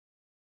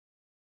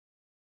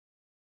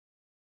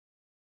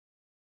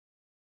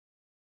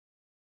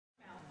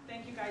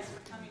guys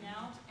for coming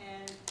out.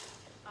 And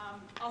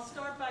I'll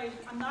start by,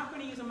 I'm not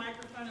going to use a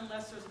microphone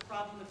unless there's a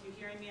problem with you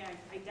hearing me.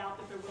 I doubt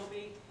that there will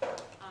be.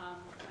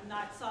 I'm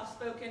not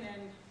soft-spoken,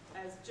 and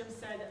as Jim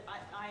said,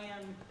 I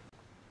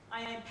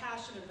am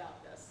passionate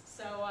about this.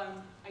 So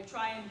I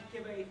try and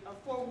give a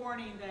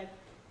forewarning that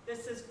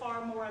this is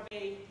far more of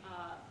a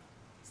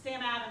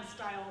Sam Adams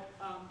style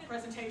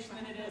presentation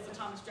than it is a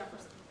Thomas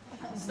Jefferson.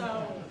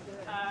 So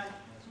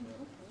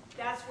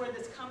that's where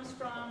this comes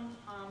from.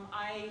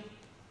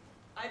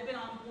 I've been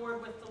on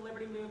board with the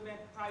Liberty Movement,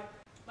 probably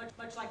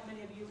much like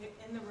many of you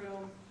in the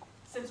room,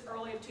 since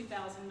early of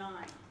 2009.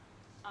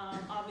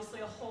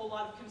 Obviously a whole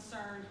lot of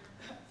concern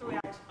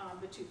throughout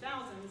the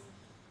 2000s,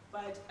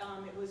 but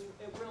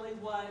it really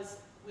was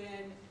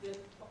when,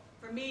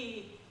 for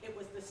me, it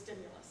was the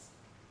stimulus.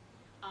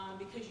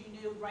 Because you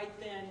knew right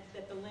then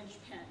that the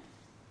linchpin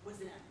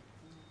was in.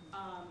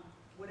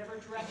 Whatever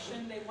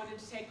direction they wanted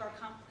to take our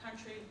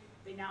country,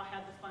 they now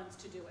have the funds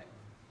to do it.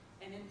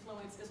 And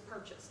influence is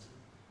purchased.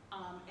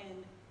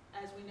 And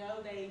as we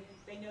know, they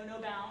know no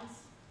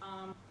bounds.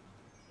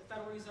 The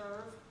Federal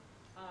Reserve,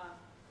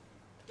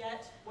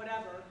 debt,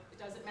 whatever, it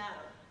doesn't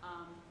matter.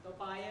 They'll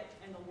buy it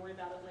and they'll worry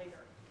about it later.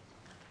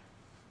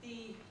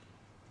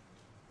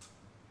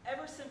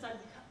 Ever since I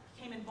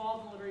became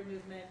involved in the Liberty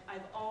Movement,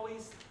 I've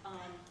always,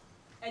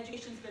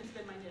 education's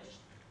been my niche.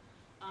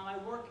 I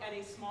work at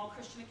a small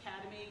Christian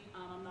academy.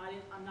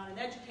 I'm not an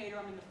educator,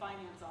 I'm in the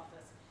finance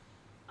office.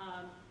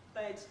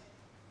 But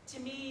to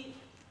me,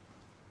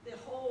 the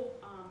whole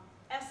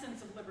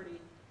essence of liberty,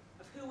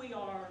 of who we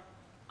are,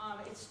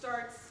 it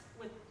starts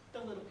with the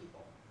little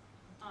people.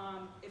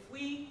 If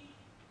we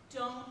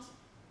don't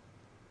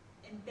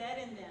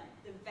embed in them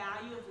the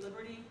value of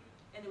liberty,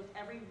 and with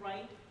every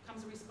right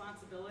comes a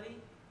responsibility,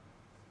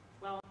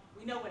 well,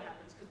 we know what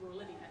happens because we're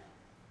living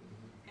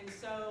it. And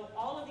so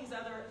all of these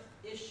other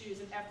issues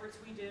and efforts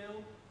we do,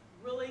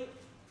 really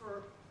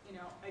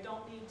I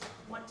don't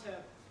want to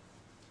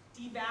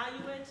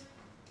devalue it,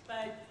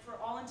 but for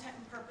all intent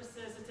and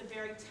purposes, it's a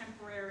very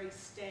temporary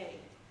stay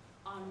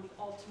on the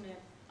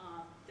ultimate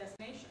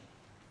destination.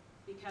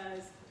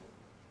 Because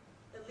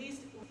at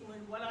least when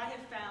what I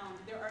have found,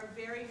 there are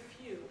very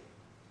few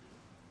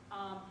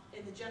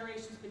in the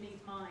generations beneath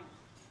mine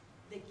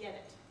that get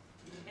it.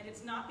 And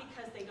it's not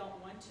because they don't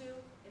want to,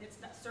 and it's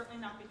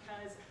certainly not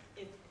because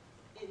it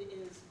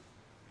is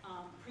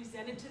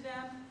presented to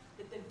them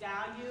that the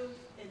value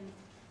and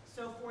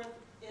so forth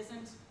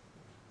isn't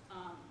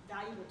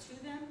valuable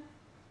to them.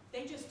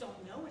 They just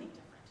don't know any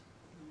different.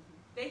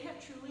 They have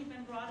truly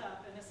been brought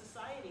up in a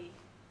society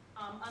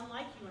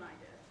unlike you and I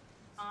did.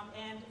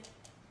 And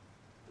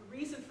the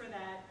reason for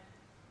that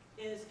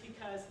is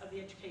because of the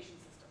education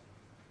system.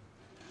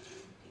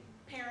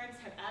 Parents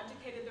have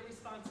abdicated their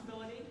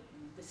responsibility.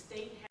 The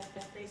state has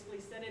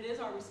basically said it is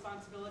our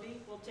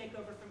responsibility. We'll take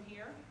over from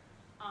here.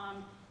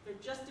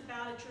 They're just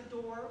about at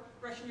your door,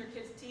 brushing your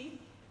kids' teeth,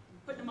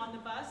 putting them on the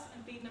bus,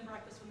 and feeding them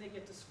breakfast when they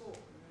get to school.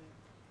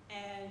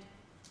 And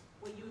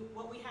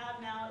what we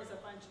have now is a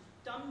bunch of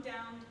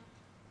dumbed-down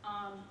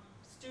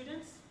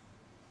students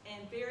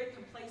and very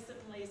complacent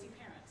and lazy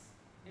parents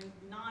and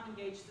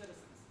non-engaged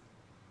citizens.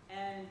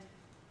 And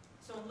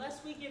so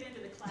unless we get into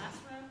the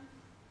classroom,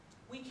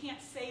 we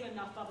can't save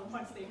enough of them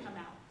once they come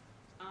out.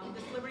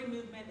 This Liberty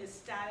Movement is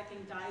static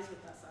and dies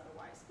with us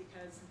otherwise,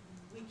 because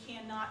we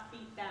cannot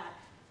beat back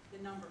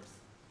the numbers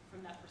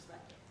from that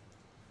perspective.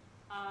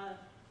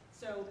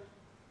 So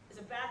as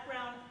a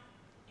background,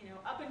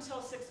 up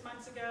until 6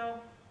 months ago,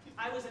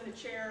 I was in the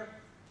chair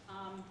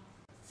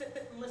sitting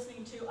and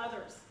listening to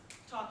others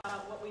talk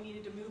about what we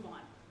needed to move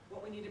on,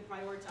 what we needed to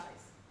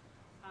prioritize.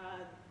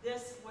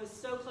 This was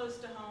so close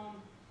to home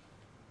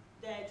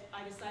that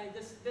I decided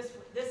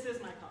this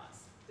is my cause.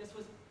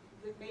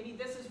 Maybe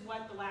this is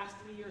what the last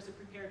 3 years have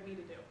prepared me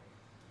to do.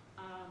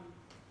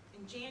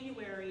 In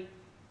January,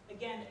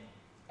 again,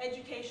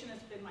 education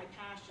has been my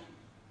passion.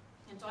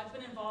 And so I've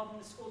been involved in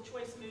the school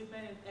choice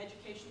movement and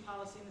education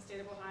policy in the state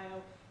of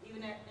Ohio,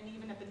 even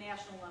at the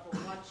national level,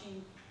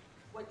 watching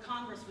what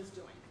Congress was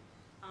doing.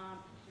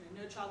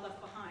 No Child Left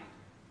Behind.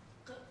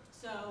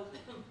 So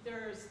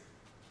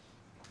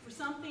for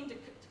something to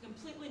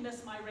completely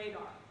miss my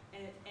radar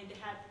and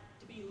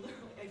to be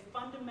literally a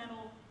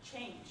fundamental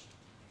change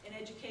in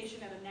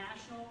education at a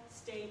national,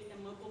 state,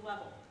 and local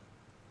level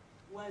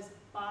was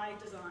by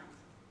design.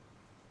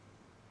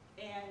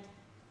 And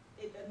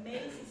it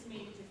amazes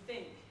me to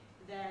think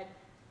that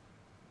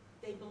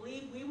they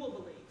believe, we will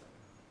believe,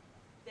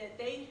 that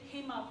they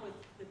came up with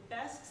the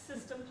best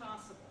system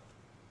possible.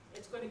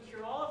 It's going to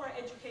cure all of our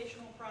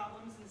educational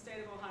problems in the state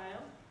of Ohio.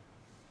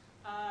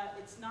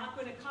 It's not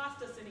going to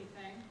cost us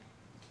anything.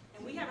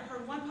 And we haven't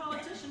heard one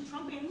politician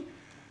trumping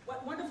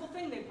what wonderful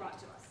thing they brought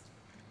to us.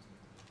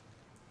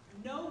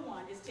 No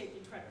one is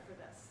taking credit for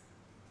this.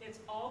 It's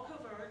all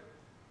covert.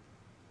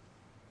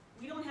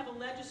 We don't have a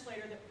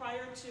legislator that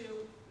prior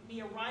to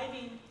me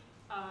arriving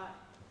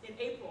in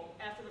April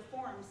after the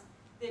forums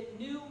that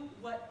knew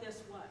what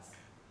this was.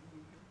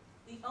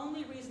 The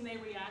only reason they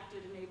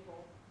reacted in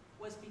April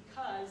was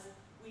because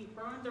we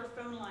burned their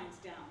phone lines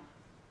down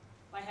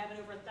by having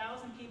over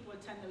 1,000 people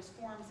attend those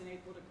forums in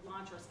April to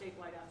launch our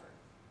statewide effort.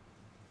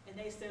 And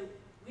they said,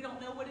 we don't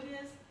know what it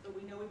is, but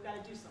we know we've got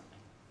to do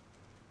something.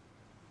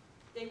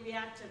 They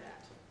react to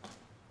that.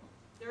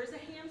 There is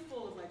a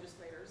handful of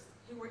legislators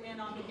who were in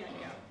on the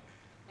get-go,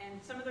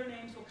 and some of their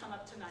names will come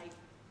up tonight.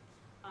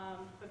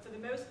 But for the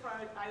most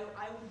part, I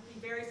would be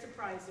very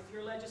surprised if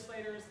your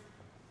legislators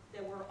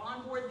that were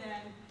on board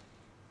then,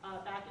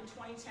 back in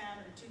 2010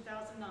 or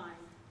 2009,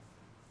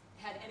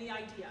 had any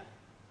idea,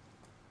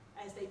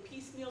 as they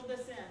piecemealed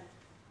this in,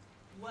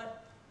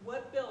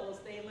 what bills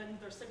they lent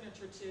their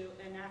signature to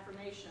in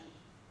affirmation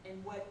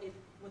and what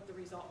the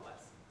result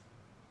was.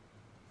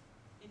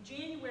 In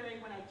January,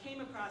 when I came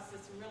across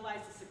this and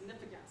realized the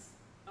significance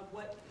of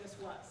what this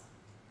was,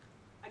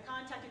 I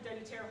contacted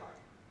Debbie Terhart.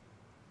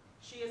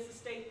 She is the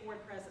state board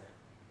president.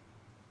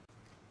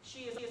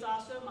 She is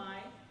also my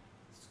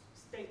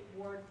state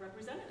board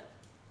representative.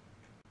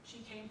 She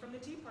came from the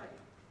Tea Party.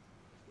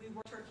 We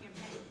worked her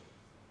campaign.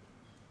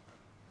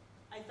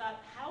 I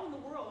thought, how in the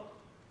world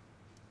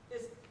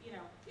is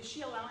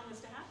she allowing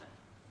this to happen?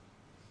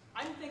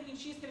 I'm thinking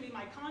she's going to be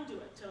my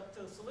conduit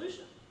to the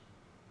solution.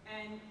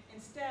 And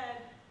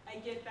instead, I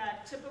get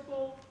back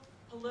typical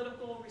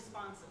political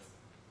responses.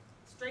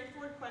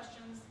 Straightforward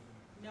questions,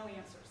 no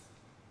answers.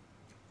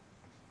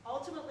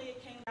 Ultimately,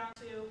 it came down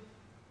to,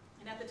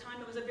 and at the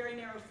time it was a very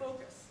narrow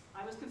focus.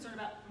 I was concerned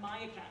about my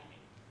academy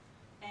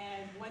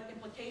and what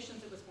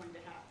implications it was going to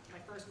have. My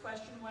first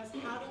question was,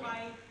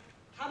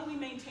 how do we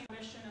maintain our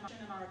mission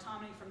and our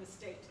autonomy from the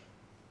state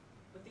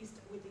with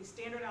these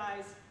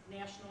standardized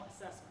national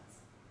assessments?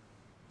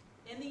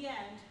 In the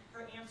end,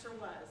 her answer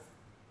was,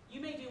 you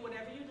may do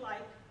whatever you'd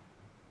like,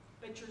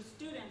 but your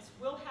students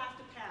will have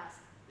to pass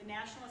the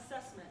national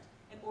assessment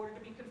in order to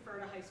be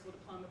conferred a high school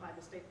diploma by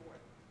the state board.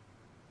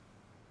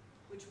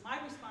 Which my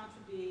response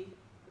would be,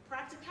 the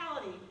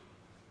practicality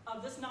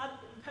of this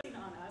not imposing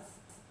on us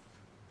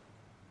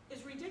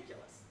is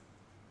ridiculous.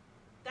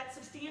 That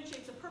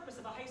substantiates the purpose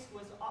of a high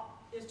school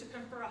is to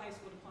confer a high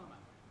school diploma.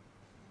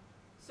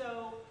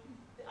 So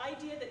the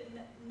idea that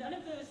none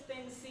of those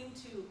things seem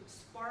to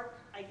spark,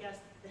 I guess,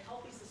 the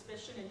healthy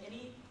suspicion in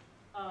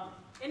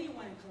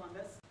anyone in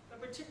Columbus,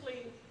 but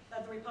particularly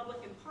of the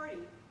Republican Party,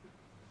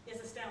 is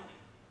astounding.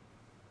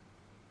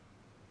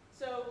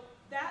 So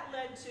that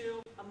led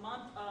to a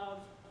month of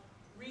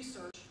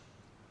research,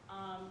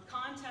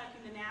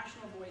 contacting the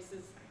national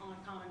voices on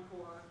Common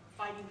Core,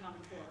 fighting Common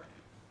Core,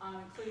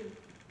 including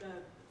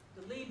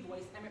the lead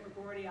voice, Emmett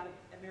McGordy out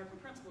of American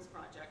Principles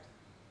Project.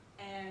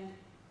 And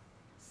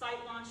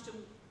site launched in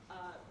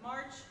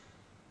March,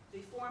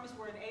 the forums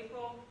were in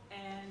April,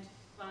 and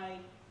by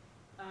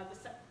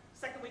the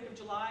second week of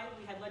July,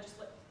 we had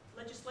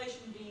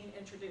legislation being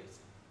introduced.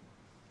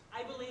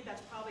 I believe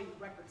that's probably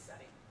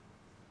record-setting.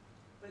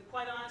 But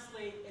quite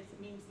honestly,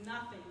 it means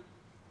nothing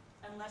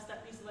unless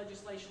that piece of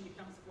legislation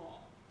becomes law.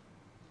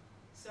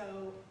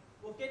 So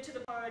we'll get to the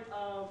part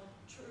of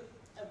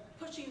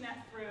pushing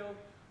that through.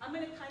 I'm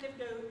going to kind of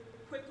go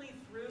quickly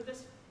through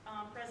this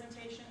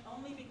presentation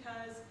only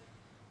because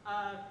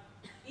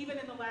even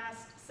in the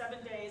last 7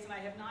 days, and I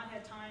have not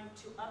had time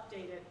to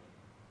update it,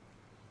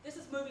 this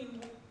is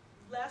moving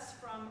less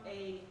from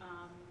a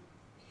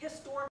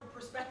historical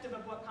perspective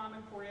of what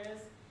Common Core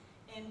is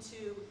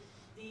into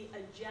the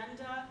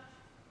agenda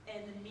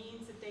and the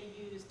means that they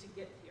use to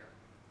get here.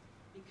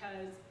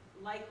 Because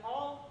like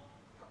all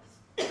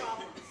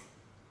problems,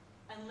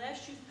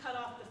 unless you cut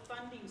off the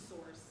funding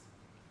source,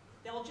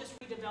 they'll just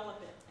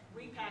redevelop it,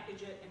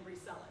 repackage it, and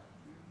resell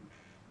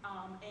it.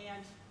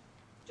 And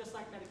just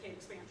like Medicaid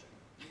expansion.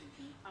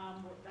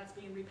 That's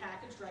being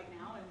repackaged right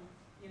now,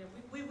 and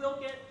we will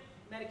get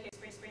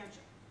Medicaid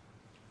expansion.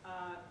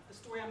 The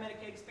story on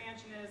Medicaid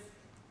expansion is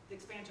the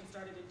expansion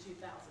started in 2000,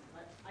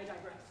 but I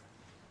digress.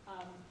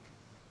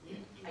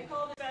 I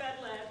call it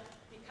Fed-led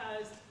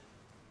because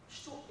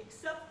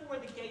except for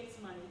the Gates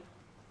money,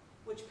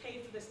 which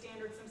paid for the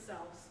standards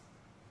themselves,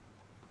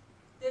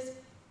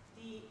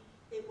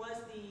 it was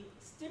the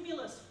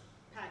stimulus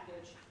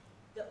package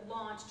that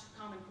launched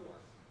Common Core.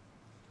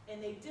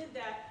 And they did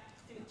that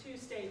through 2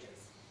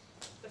 stages.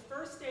 The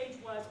first stage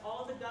was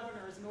all the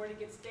governors, in order to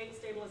get state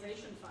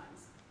stabilization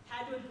funds,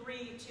 had to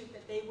agree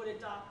that they would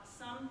adopt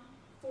some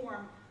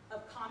form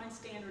of common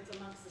standards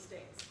amongst the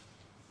states.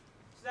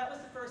 So that was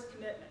the first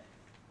commitment.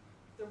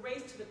 The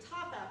race to the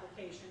top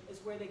application is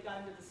where they got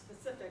into the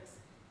specifics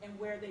and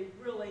where they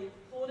really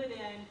pulled it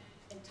in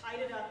and tied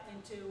it up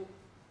into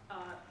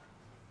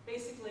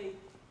basically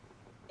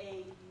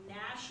a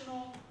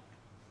national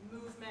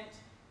movement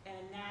and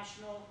a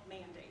national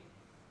mandate.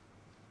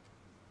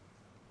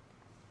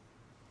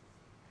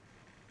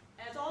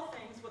 As all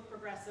things with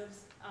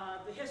progressives,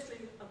 the history,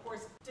 of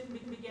course, didn't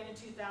begin in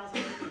 2000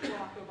 with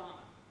Barack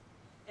Obama.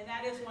 And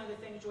that is one of the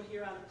things you'll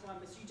hear out of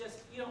Columbus.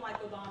 You don't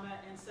like Obama,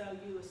 and so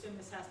you assume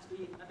this has to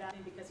be a bad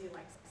thing because he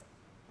likes us.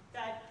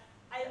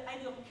 I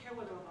don't care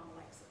whether Obama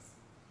likes us.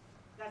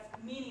 That's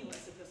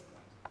meaningless at this point.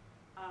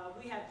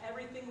 We have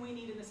everything we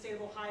need in the state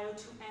of Ohio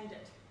to end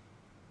it.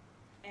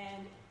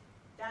 And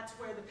that's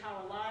where the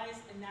power lies,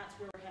 and that's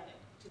where we're headed,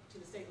 to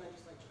the state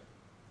legislature.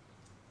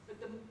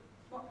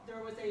 but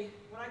there was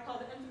what I call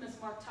the infamous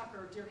Mark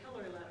Tucker Dear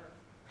Hillary letter,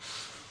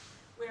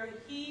 where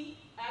he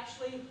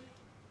actually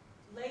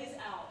lays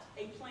out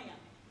a plan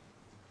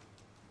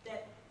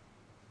that,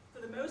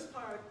 for the most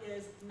part,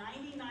 is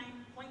 99.5%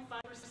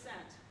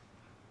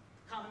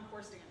 Common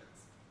Core standards.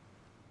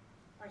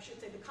 Or I should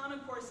say the Common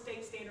Core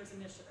State Standards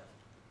Initiative,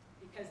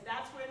 because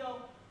that's where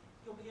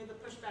you'll be able to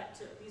push back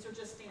to. These are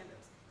just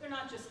standards. They're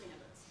not just standards.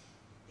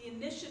 The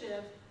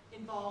initiative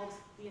involves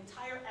the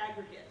entire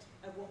aggregate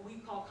of what we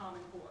call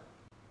Common Core.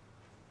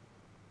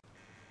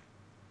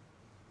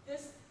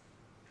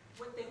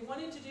 What they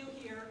wanted to do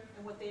here,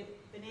 and what they've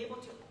been able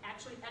to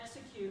actually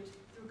execute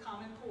through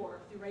Common Core,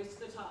 through Race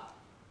to the Top,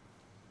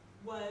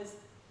 was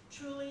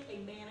truly a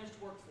managed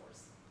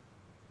workforce.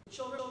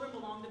 Children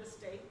belong to the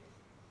state.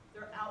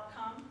 Their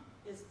outcome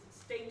is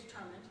state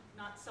determined,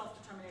 not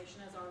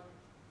self-determination as our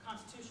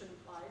Constitution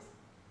implies.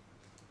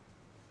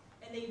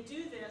 And they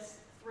do this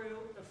through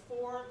the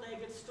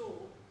four-legged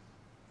stool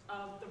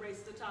of the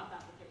Race to the Top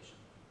application.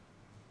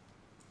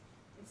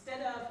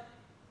 Instead of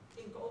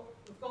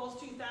with Goals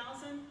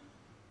 2000,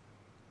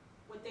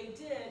 what they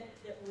did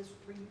that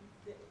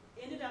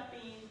ended up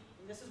being,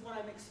 and this is what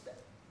I'm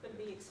going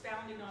to be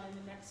expounding on in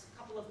the next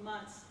couple of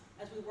months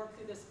as we work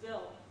through this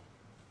bill,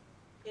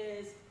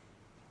 is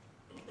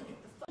the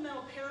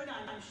fundamental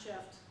paradigm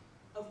shift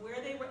of where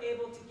they were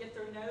able to get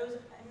their nose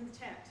in the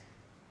tent.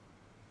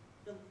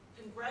 The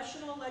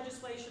congressional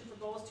legislation for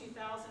Goals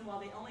 2000, while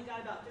they only got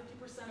about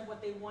 50% of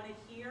what they wanted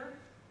here,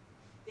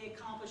 they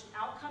accomplished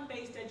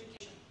outcome-based education.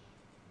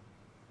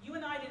 You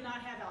and I did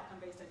not have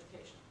outcome-based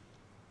education.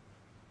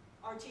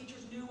 Our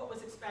teachers knew what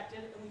was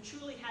expected, and we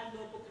truly had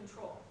local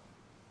control.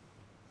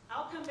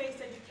 Outcome-based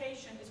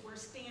education is where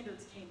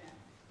standards came in.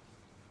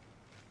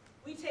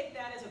 We take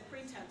that as a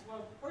pretense. Well,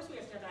 of course we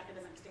have to have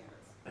academic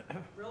standards.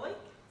 Really?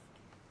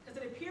 Because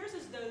it appears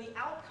as though the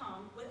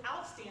outcome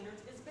without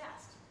standards is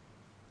best.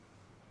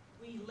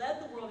 We led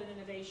the world in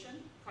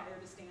innovation prior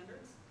to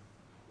standards.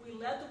 We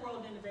led the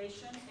world in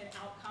innovation and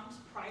outcomes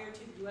prior to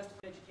the U.S.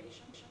 Department of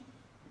Education.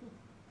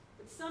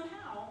 But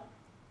somehow,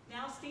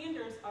 now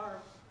standards are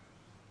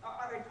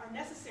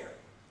necessary.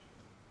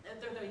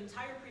 They're the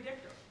entire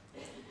predictor.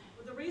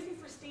 Well, the reason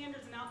for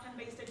standards and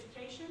outcome-based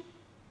education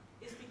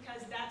is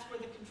because that's where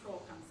the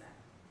control comes in.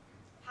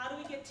 How do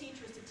we get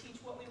teachers to teach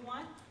what we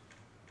want?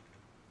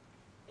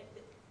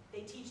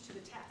 They teach to the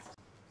test.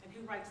 And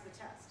who writes the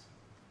test?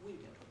 We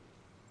do.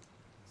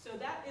 So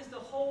that is the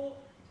whole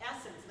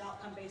essence of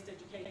outcome-based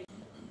education.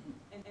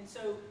 And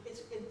so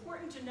it's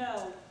important to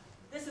know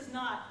this is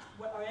not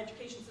what our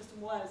education system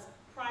was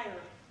prior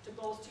to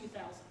Goals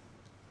 2000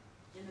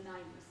 in the 90s.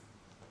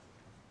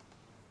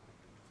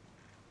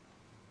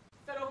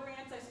 Federal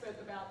grants I spoke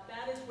about,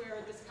 that is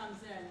where this comes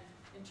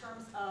in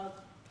terms of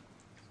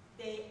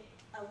they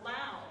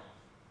allow,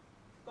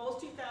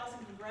 Goals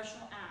 2000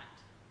 Congressional Act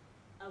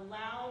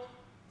allowed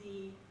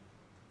the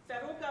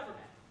federal government,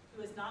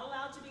 who is not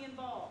allowed to be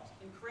involved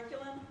in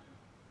curriculum,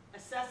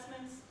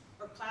 assessments,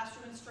 or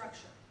classroom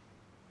instruction.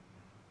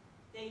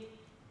 They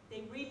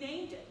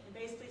renamed it and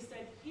basically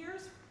said,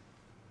 here's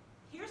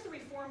the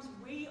reforms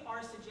we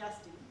are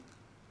suggesting,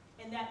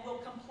 and that will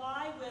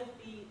comply with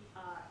the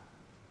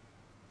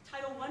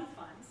Title I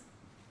funds,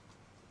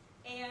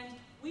 and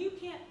we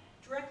can't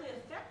directly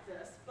affect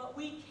this, but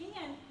we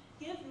can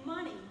give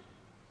money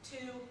to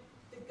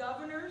the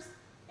governors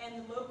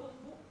and the local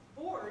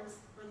boards,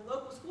 or the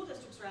local school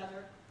districts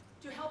rather,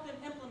 to help them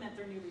implement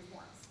their new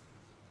reforms.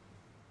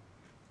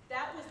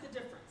 That was the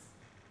difference.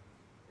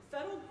 The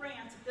federal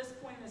grants at this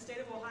point in the state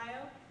of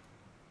Ohio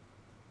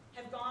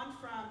have gone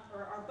from,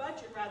 or our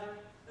budget rather,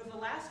 over the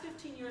last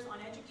 15 years on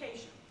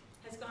education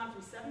has gone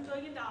from $7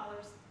 billion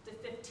to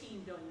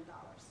 $15 billion.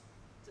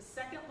 It's the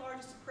second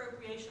largest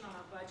appropriation on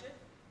our budget,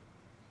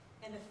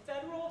 and the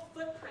federal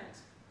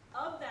footprint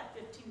of that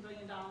 $15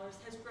 billion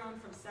has grown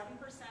from 7%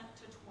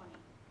 to 20%.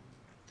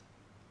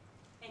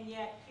 And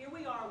yet, here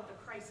we are with a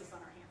crisis on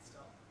our hands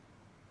still.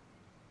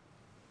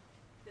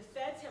 The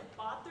feds have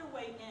bought their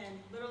way in,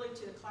 literally,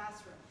 to the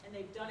classroom, and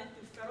they've done it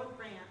through federal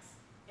grants,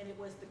 and it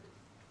was the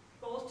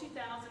Goals 2000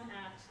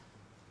 Act,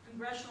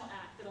 Congressional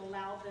Act, that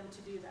allowed them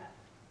to do that.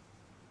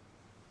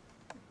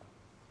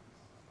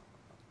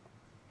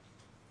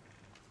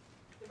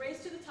 The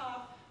Race to the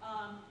Top,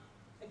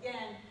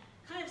 again,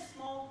 kind of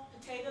small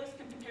potatoes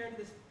compared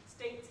to the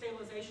state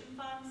stabilization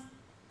funds,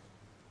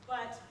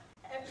 but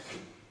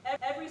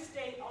every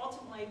state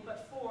ultimately,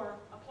 but four,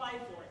 applied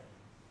for it.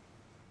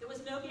 There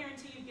was no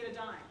guarantee you'd get a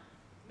dime.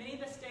 Many of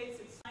the states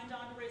that signed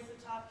on to Race to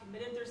the Top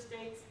committed their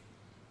states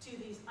to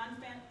these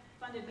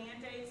unfunded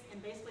mandates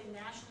and basically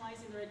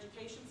nationalizing their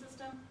education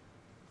system.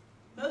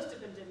 Most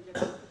of them didn't get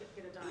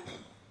a dime.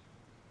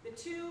 The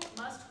two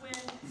must-win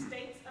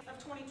states of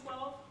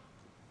 2012,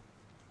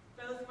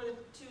 both were the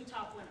two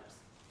top winners,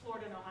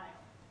 Florida and Ohio.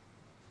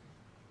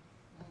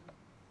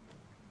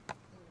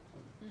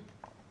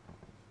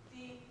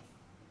 The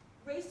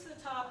Race to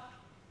the Top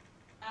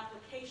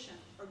application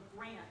or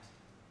grant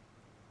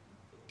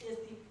is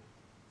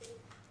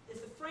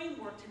the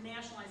framework to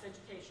nationalize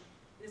education.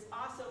 It is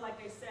also, like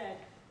I said,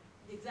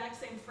 the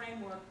exact same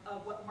framework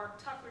of what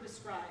Mark Tucker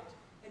described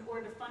in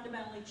order to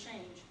fundamentally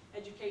change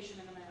education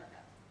in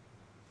America.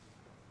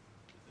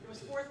 There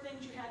was 4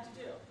 things you had to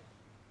do.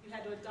 You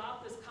had to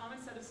adopt this common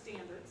set of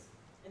standards,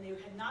 and they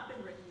had not been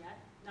written yet,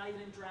 not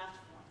even in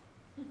draft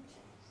form.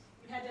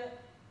 You had to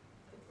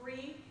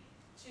agree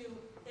to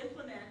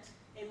implement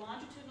a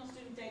longitudinal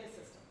student data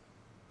system.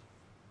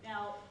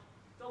 Now,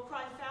 they'll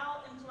cry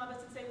foul in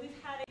Columbus and say, we've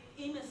had an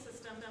EMIS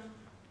system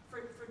for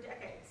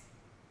decades.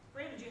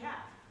 Granted, you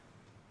have.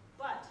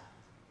 But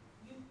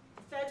the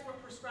feds were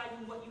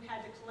prescribing what you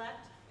had to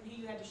collect and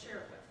who you had to share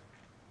it with.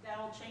 That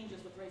all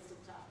changes with Race to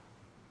the Top.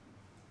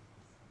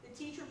 The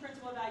teacher and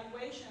principal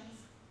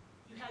evaluations,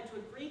 you had to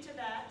agree to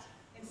that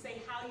and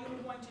say how you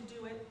were going to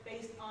do it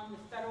based on the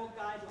federal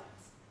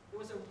guidelines. There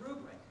was a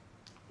rubric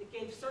that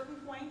gave certain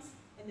points,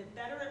 and the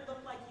better it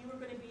looked like you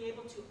were going to be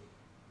able to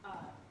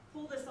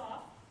pull this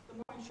off, the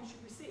more points you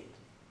should receive.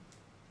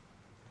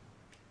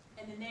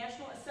 And the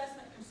National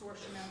Assessment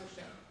Consortium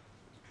membership.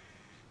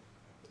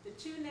 The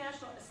 2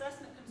 national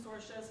assessment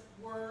consortia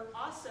were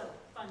also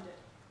funded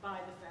by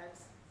the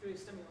feds through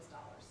stimulus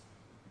dollars.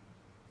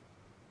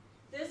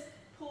 This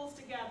pulls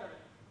together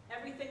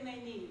everything they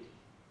need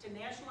to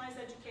nationalize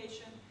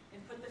education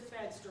and put the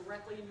feds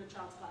directly in your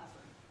child's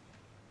classroom.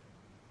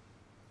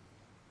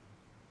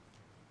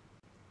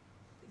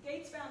 The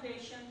Gates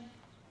Foundation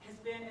has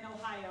been in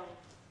Ohio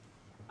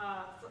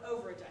for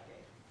over a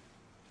decade.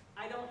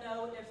 I don't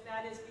know if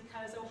that is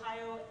because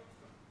Ohio,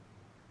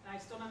 and I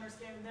still don't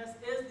understand this,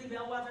 is the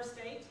bellwether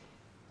state.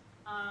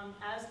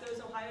 As goes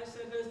Ohio, so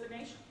goes the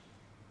nation.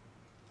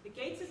 The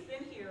Gates has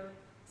been here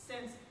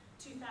since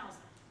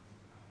 2000.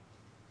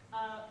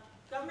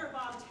 Governor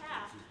Bob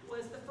Taft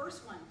was the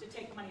first one to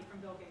take money from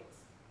Bill Gates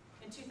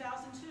in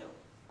 2002.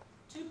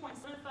 $2.75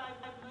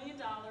 million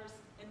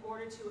in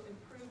order to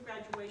improve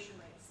graduation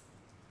rates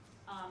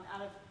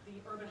out of the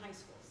urban high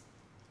schools.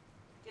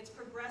 It's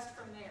progressed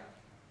from there.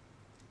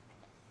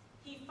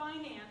 He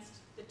financed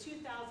the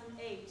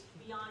 2008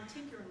 Beyond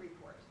Tinkering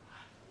report.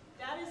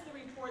 That is the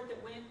report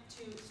that went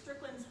to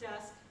Strickland's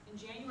desk in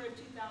January of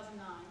 2009,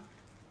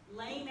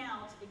 laying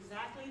out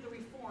exactly the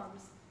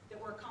reforms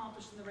that were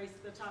accomplished in the Race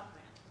to the Top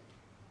grant.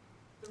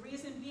 The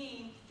reason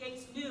being,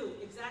 Gates knew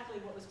exactly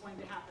what was going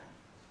to happen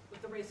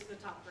with the Race to the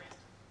Top grant,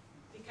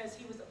 because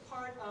he was a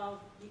part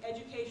of the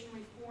education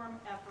reform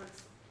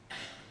efforts.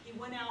 He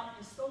went out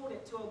and sold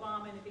it to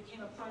Obama, and it became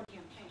a part of the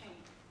campaign.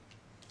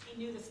 He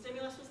knew the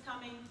stimulus was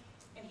coming,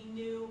 and he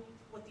knew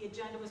what the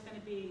agenda was going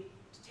to be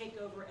to take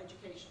over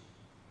education.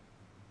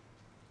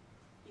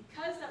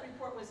 Because that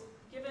report was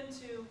given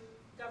to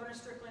Governor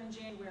Strickland in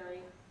January,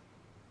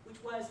 which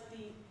was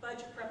the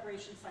budget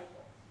preparation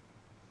cycle,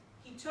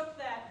 he took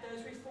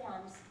those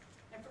reforms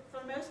and for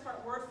the most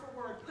part, word for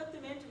word, put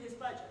them into his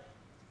budget.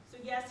 So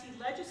yes, he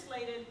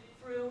legislated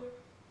through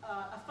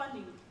a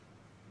funding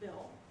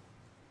bill,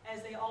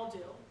 as they all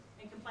do,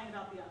 and complain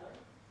about the other.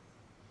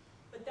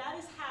 But that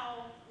is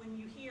how, when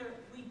you hear,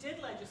 we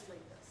did legislate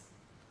this.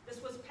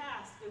 This was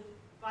passed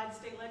by the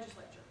state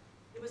legislature.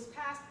 It was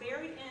passed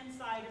buried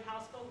inside of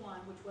House Bill 1,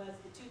 which was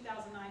the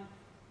 2009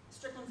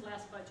 Strickland's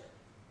last budget.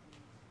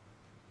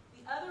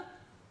 The other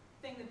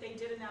thing that they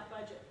did in that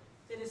budget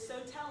that is so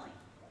telling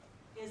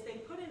is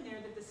they put in there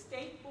that the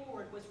state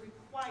board was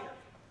required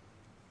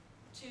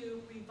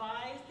to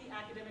revise the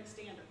academic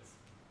standards.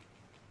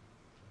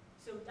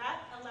 So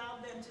that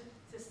allowed them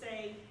to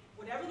say,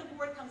 whatever the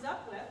board comes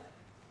up with,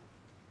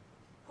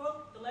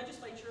 quote, the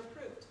legislature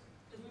approved,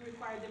 because we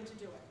required them to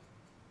do it.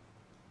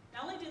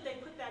 Not only did they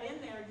put that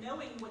in there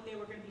knowing what they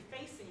were going to be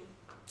facing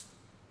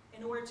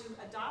in order to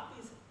adopt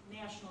these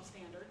national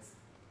standards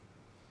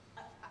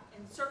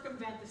and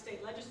circumvent the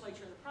state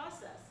legislature in the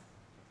process,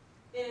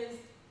 is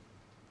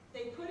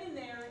they put in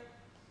there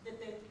that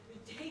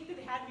the date that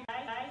it had to be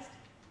revised,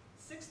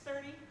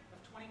 6/30 of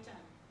 2010.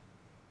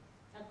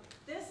 Now,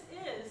 this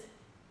is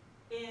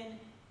in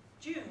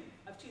June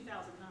of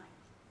 2009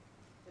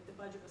 that the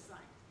budget was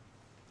signed.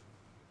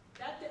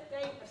 That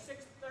date of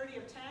 6/30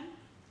 of 10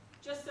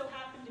 just so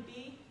happened to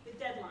be the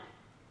deadline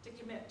to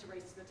commit to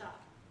Race to the Top.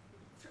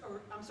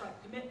 Or, I'm sorry,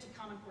 commit to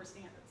Common Core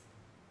standards.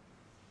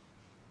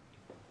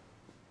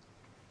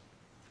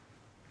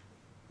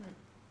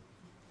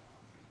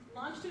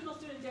 Longitudinal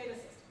student data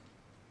system.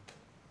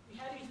 You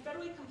had to be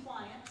federally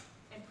compliant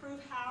and prove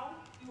how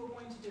you were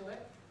going to do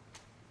it,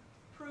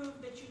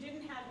 prove that you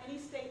didn't have any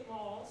state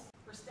laws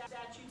or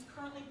statutes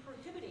currently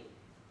prohibiting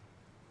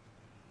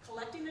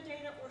collecting the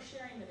data or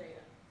sharing the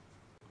data.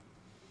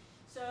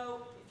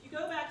 So if you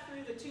go back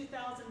through the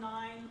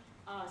 2009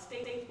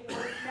 State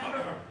Board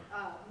member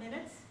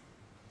minutes,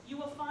 you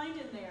will find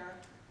in there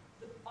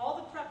all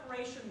the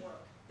preparation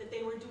work that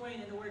they were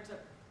doing in order to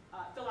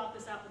fill out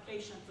this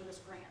application for this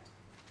grant.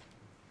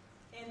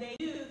 And they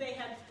knew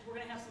were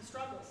going to have some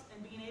struggles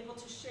in being able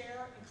to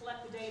share and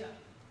collect the data,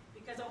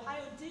 because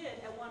Ohio did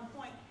at one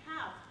point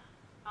have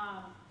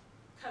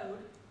code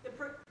that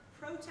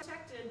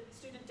protected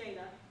student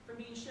data from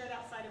being shared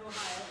outside of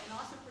Ohio, and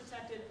also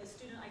protected a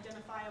student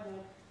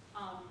identifiable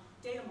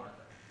data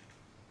marker.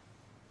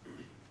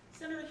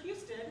 Senator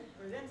Houston,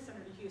 or then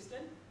Senator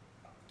Houston,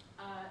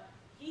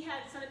 he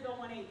had Senate Bill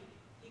 180.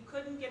 He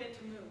couldn't get it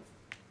to move.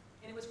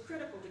 And it was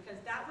critical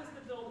because that was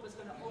the bill that was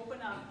going to open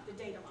up the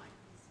data line.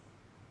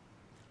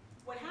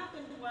 What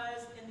happened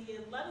was in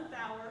the 11th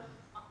hour,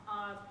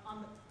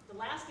 on the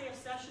last day of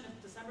session of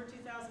December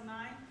 2009,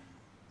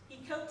 he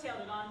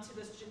coattailed it onto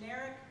this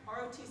generic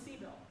ROTC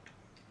bill.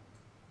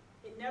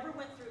 It never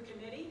went through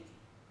committee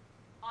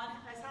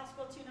as House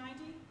Bill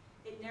 290.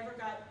 It never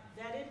got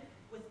vetted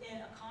within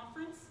a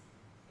conference.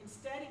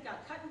 Instead, it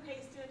got cut and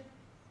pasted.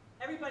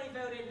 Everybody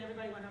voted and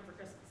everybody went home for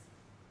Christmas.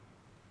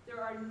 There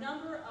are a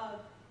number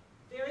of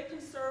very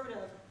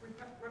conservative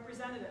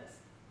representatives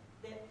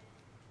that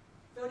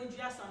voted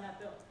yes on that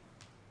bill.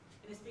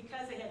 And it's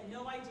because they had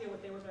no idea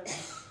what they were voting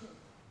on.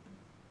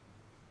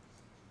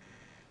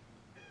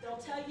 They'll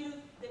tell you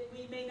that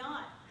we may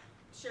not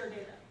share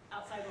data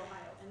outside of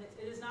Ohio, and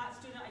it is not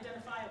student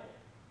identifiable.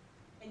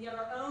 And yet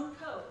our own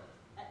code,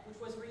 which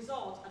was a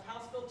result of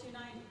House Bill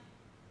 290,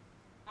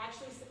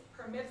 actually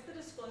permits the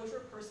disclosure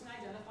of person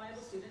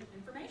identifiable student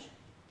information.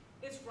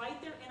 It's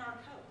right there in our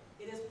code.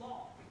 It is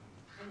law.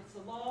 And it's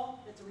a law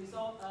that's a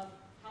result of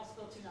House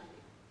Bill 290.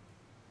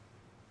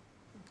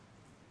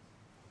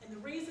 And the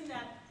reason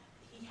that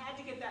he had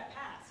to get that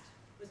passed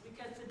was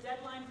because the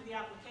deadline for the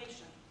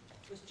application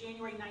was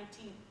January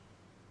 19th,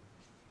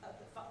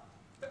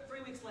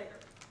 3 weeks later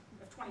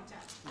of 2010.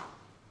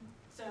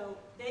 So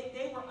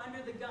they were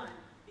under the gun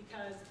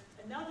because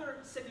another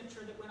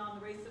signature that went on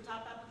the Race to the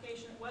Top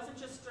application, it wasn't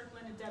just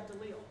Strickland and Deb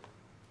DeLeo.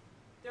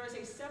 There is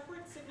a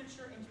separate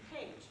signature and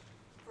page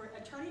for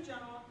Attorney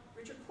General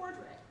Richard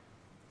Cordray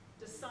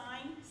to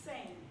sign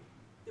saying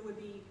there was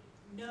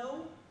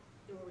no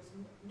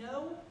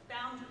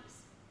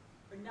boundaries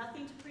or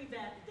nothing to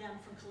prevent them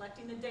from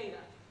collecting the data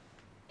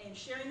and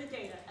sharing the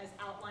data as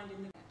outlined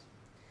in the grant.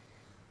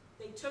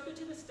 They took it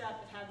to the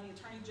step of having the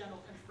Attorney General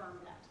confirm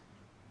that.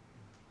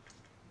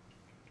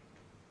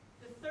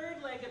 The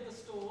third leg of the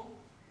stool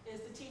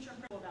is the teacher and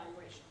principal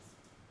evaluations.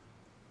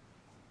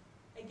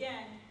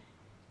 Again,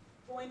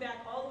 going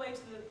back all the way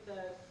to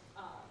the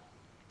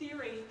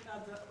theory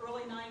of the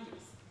early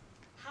 90s,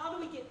 how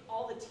do we get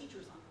all the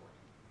teachers on board?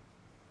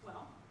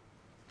 Well,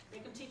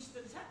 make them teach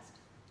the test,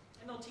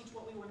 and they'll teach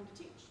what we want them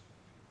to teach.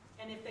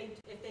 And if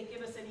they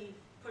give us any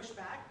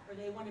pushback or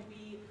they want to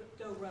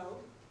go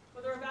rogue,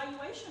 well, their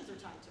evaluations are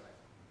tied to it.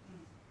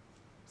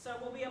 So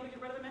we'll be able to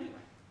get rid of them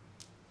anyway.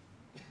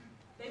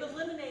 They've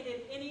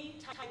eliminated any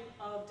type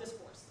of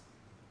discourse.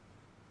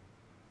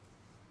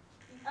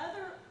 The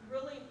other,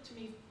 really, to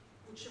me,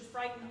 which should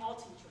frighten all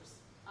teachers,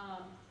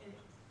 and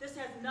this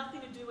has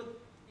nothing to do with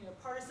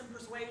partisan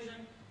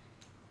persuasion.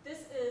 This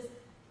is,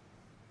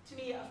 to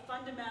me, a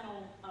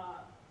fundamental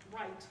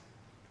right.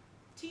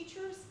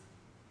 Teachers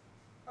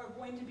are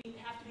going to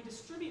have to be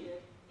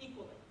distributed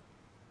equally.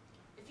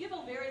 If you have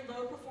a very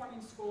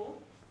low-performing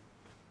school,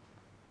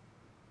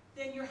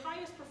 then your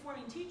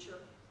highest-performing teacher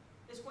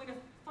is going to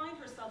find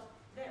herself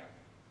there.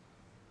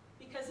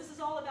 Because this is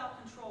all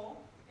about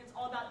control. It's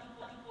all about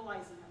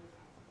equalizing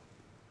everything.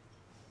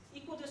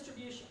 Equal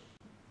distribution.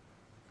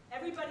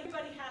 Everybody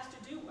has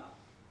to do well.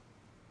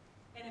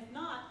 And if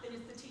not, then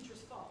it's the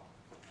teacher's fault.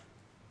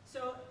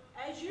 So,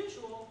 as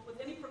usual,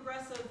 with any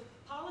progressive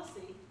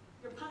policy,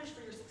 you're punished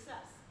for your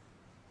success.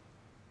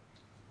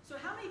 So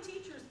how many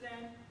teachers,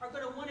 then, are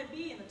going to want to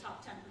be in the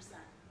top 10%?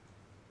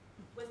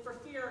 For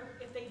fear,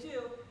 if they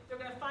do, they're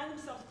going to find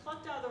themselves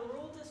plucked out of the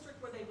rural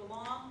district where they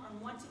belong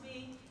or want to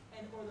be,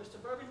 or their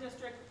suburban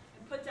district,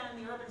 and put down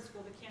in the urban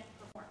school that can't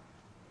perform.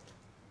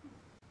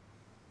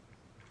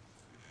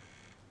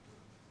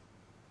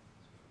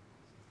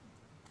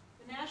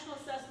 The National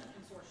Assessment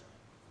Consortium.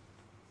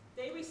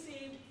 They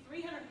received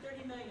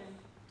 $330 million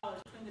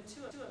between the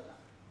two of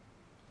them.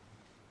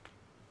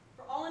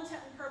 For all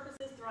intent and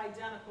purposes, they're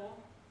identical.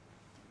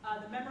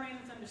 The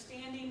memorandums of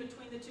understanding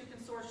between the two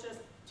consortia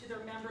to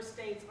their member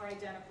states are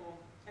identical,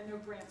 and their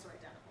grants are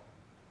identical.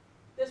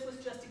 This was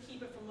just to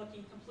keep it from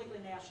looking completely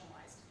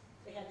nationalized.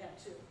 They had that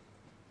too.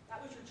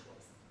 That was your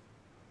choice.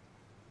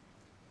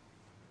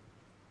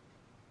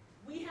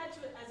 We had to,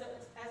 as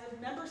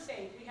a member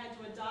state, we had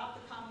to adopt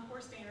the Common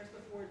Core standards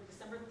before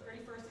December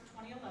 31st of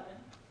 2011.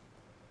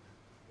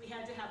 We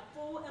had to have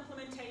full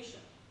implementation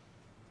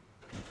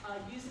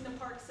using the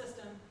PARC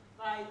system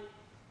by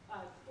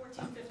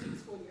 14-15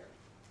 school year.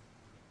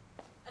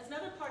 As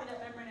another part of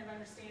that memorandum of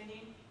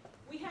understanding,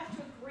 we have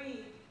to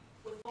agree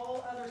with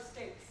all other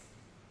states.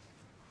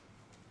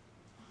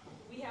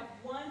 We have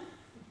one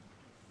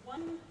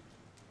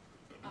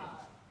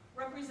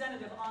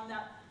representative on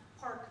that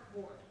PARC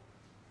board.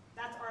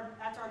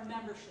 That's our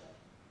membership.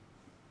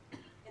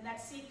 And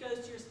that seat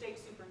goes to your state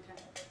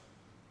superintendent.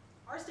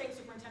 Our state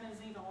superintendent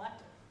isn't even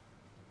elected.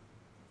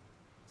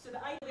 So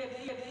the idea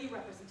of any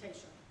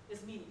representation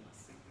is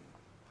meaningless.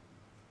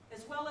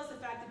 As well as the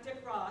fact that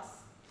Dick Ross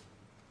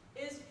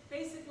is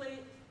basically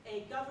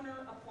a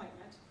governor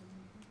appointment.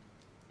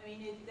 I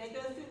mean, they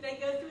go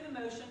through the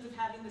motions of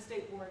having the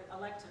state board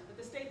elect him, but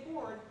the state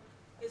board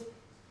is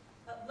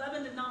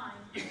 11 to 9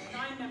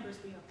 members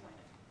being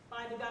appointed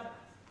by the governor.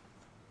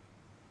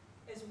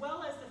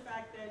 well as the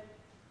fact that,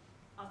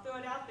 I'll throw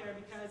it out there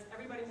because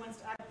everybody wants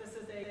to act this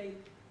as a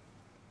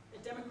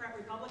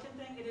Democrat-Republican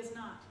thing. It is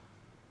not.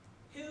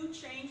 Who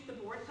changed the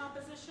board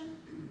composition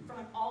from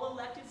an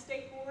all-elected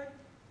state board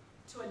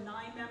to a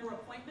 9-member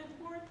appointment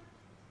board?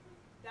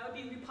 That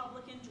would be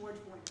Republican George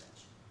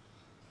Voinovich.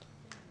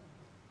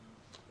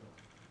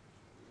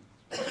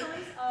 In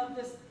terms of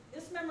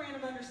this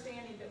memorandum of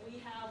understanding that we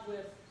have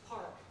with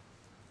Park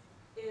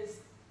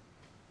is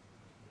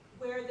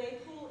where they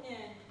pull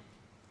in,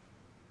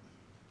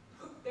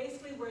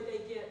 basically where they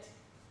get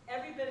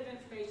every bit of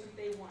information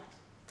they want.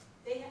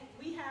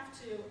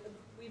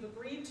 We've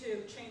agreed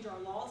to change our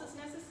laws as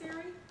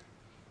necessary.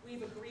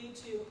 We've agreed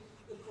to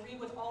agree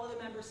with all of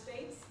the member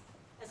states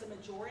as a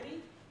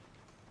majority.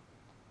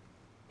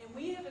 And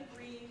we have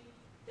agreed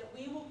that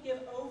we will give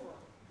over,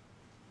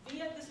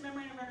 via this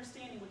memorandum of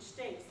understanding, which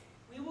states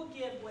we will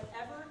give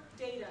whatever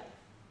data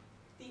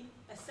the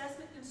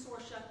assessment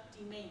consortia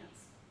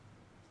demands,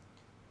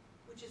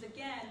 which is,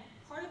 again,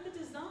 part of the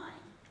design.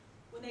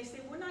 When they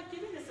say, we're not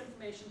giving this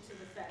information to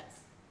the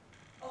feds.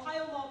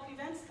 Ohio law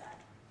prevents that.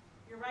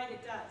 You're right,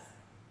 it does.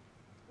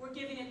 We're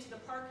giving it to the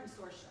Park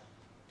Consortia,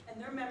 and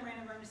their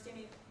memorandum of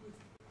understanding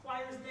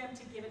requires them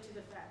to give it to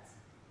the feds.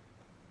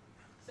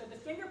 So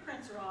the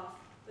fingerprints are off,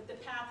 but the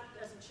path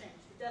doesn't change.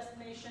 The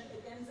destination,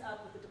 it ends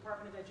up with the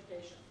Department of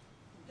Education,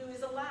 who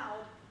is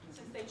allowed, since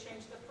they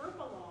changed the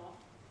FERPA law,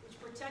 which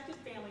protected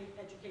family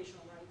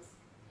educational rights,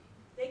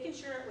 they can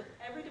share it with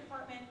every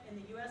department in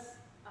the U.S.,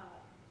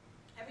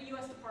 every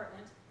U.S.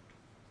 department.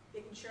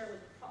 They can share it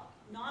with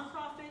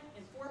nonprofit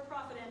and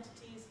for-profit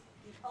entities.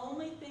 The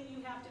only thing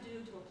you have to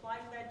do to apply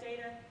for that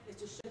data is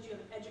to show that you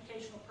have an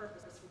educational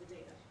purpose for the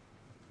data.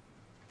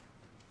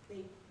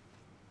 They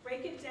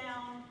break it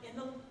down in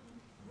the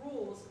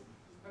rules,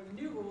 or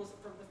the new rules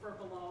for the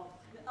FERPA law.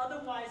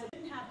 Otherwise, if they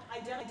didn't have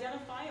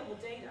identifiable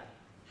data,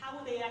 how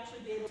would they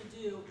actually be able to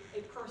do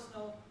a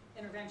personal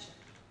intervention?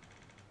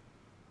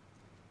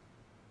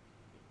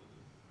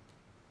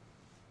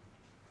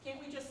 Can't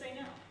we just say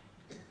no?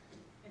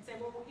 And say,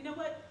 well, you know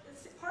what?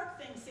 This Park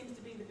thing seems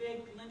to be the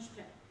big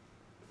linchpin.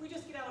 If we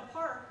just get out of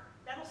Park,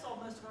 that'll solve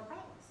most of our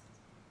problems.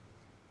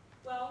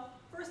 Well,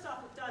 first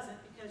off, it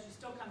doesn't, because you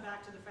still come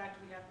back to the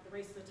fact we have the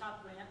Race to the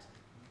Top grant,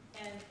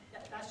 and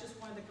that's just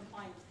one of the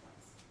compliance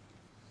points.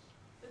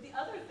 But the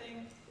other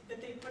thing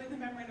that they put in the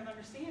memorandum of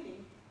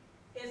understanding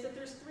is that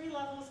there's 3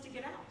 levels to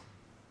get out.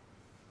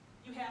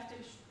 You have to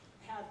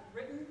have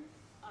written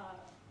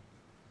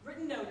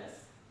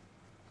notice,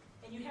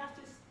 and you have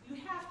to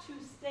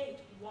state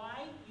why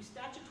you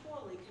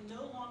statutorily can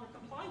no longer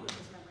comply with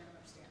this memorandum of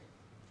understanding.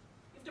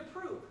 You have to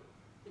prove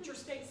that your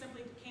state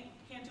simply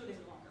can't do it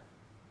any longer.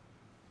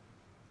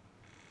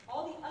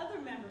 All the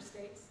other member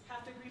states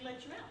have to agree to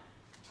let you out.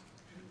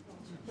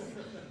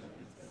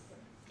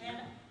 And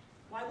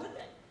why would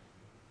they?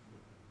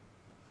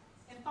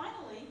 And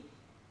finally,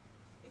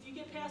 if you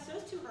get past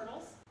those 2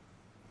 hurdles,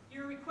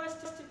 your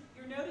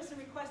notice and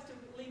request to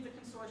leave the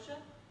consortia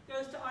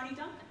goes to Arnie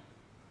Duncan.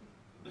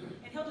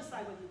 And he'll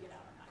decide whether you get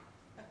out or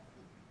not.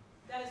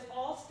 That is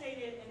all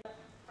stated in,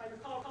 if I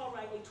recall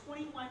right, a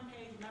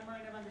 21-page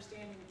memorandum of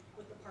understanding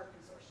with the Park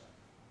Consortia.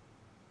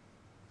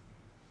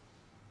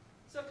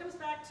 So it comes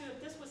back to,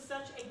 if this was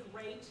such a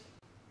great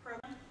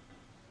program,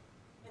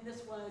 and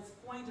this was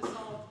going to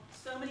solve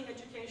so many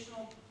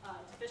educational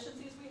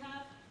deficiencies we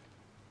have,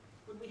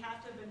 would we have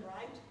to have been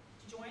bribed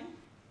to join?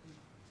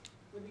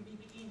 Would we be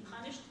being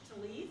punished to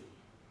leave?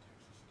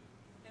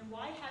 And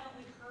why haven't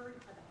we heard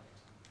about it?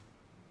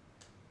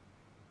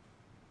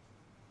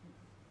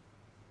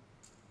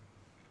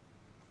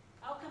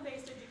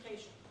 Outcome-based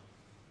education.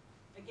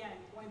 Again,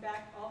 going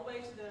back all the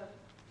way to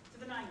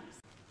the 90s.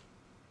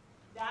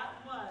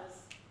 That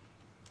was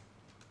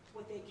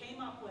what they came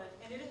up with.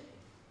 And if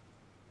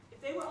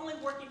they were only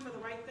working for the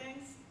right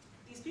things,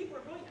 these people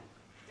are brilliant.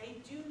 They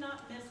do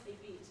not miss a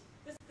beat.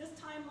 This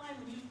timeline,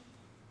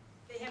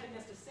 they haven't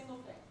missed a single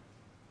thing.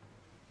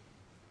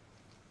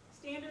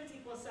 Standards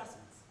equal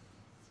assessments.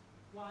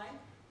 Why?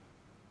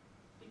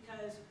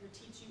 Because you're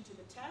teaching to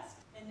the test,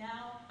 and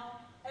now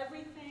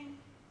everything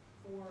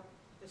for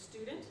the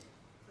student,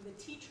 for the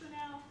teacher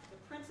now, the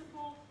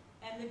principal,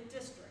 and the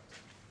district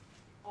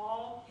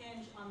all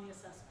hinge on the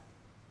assessment.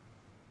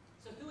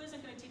 So who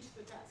isn't going to teach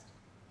the test?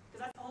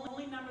 Because that's the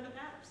only number that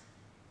matters.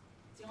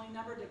 It's the only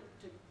number to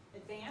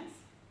advance,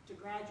 to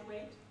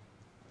graduate,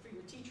 for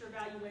your teacher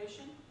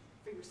evaluation,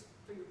 for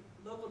your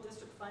local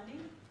district funding,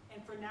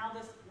 and for now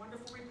this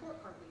wonderful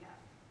report card we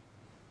have.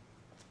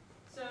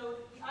 So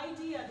the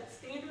idea that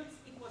standards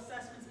equal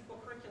assessments equal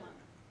curriculum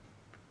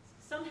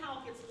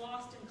somehow gets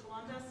lost in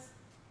Columbus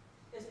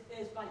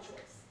is by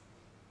choice.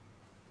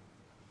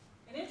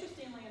 And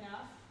interestingly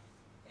enough,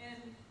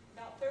 in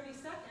about 30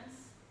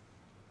 seconds,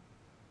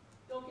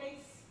 Bill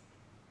Gates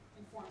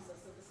informs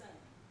us of the same.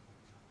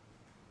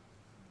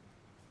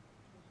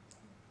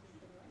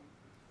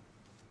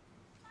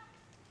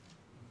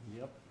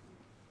 Yep.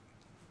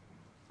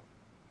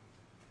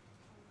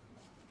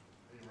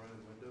 Are you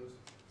running Windows?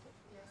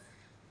 Yes.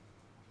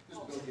 This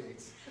is Bill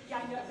Gates. Yeah,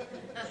 I know.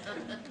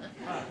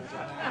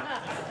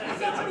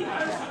 Somebody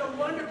posted a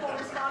wonderful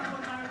response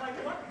one time, like,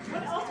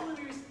 what else would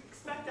we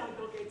expect out of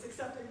Bill Gates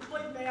except an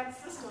employee band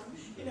system,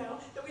 you know,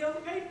 that we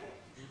overpaid for?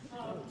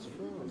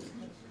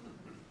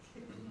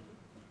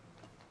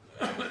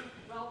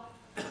 Well,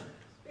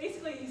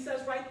 basically he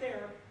says right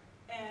there,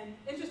 and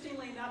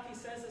interestingly enough, he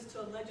says this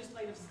to a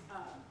legislative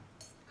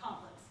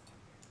conference,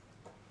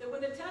 that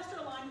when the tests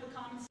are aligned with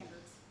common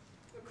standards,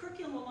 the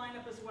curriculum will line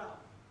up as well,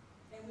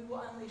 and we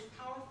will unleash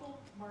powerful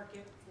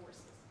market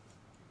forces.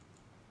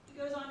 He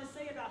goes on to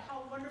say about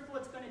how wonderful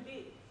it's going to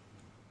be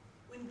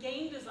when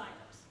game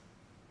designers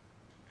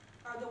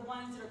are the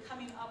ones that are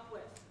coming up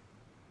with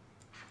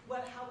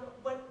what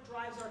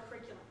drives our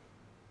curriculum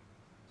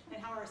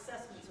and how our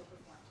assessments are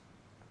performed.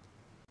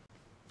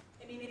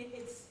 I mean,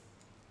 it's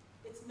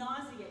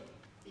nauseating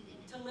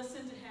to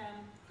listen to him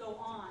go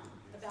on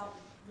about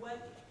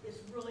what is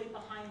really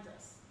behind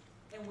this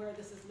and where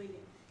this is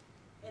leading.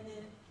 And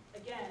then,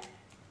 again,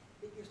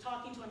 you're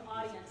talking to an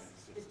audience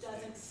that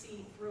doesn't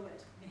see through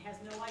it and has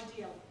no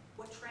idea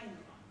what train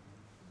they're on.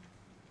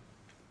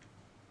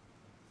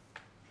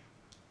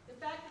 The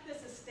fact that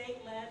this is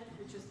state-led,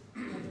 which is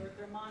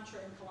their mantra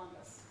in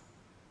Columbus,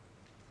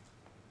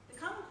 the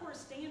Common Core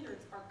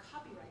standards are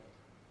copyrighted.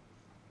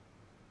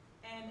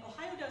 And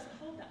Ohio doesn't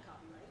hold that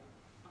copyright.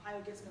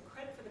 Ohio gets no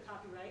credit for the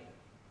copyright.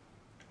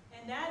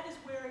 And that is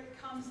where it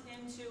comes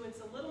into, it's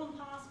a little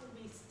impossible to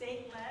be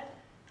state-led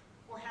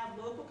or have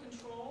local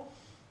control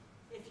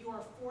if you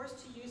are forced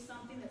to use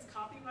something that's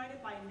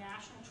copyrighted by a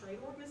national trade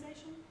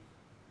organization.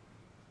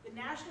 The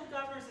National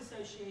Governors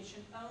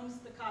Association owns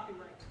the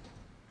copyright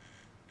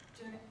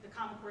to the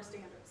Common Core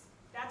standards.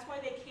 That's why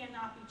they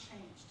cannot be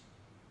changed.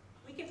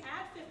 We can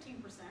add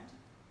 15%,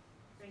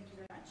 thank you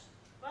very much,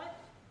 but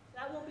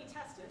that won't be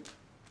tested.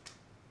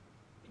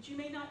 But you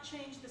may not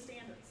change the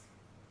standards.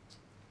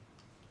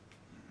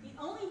 The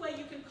only way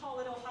you can call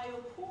it Ohio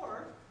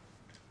Core,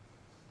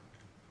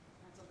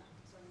 that's on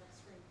the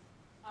next screen,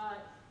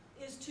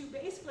 is to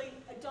basically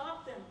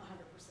adopt them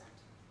 100%.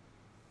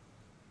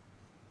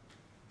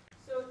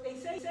 So they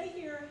say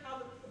here how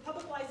the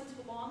public license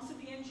belongs to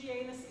the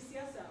NGA and the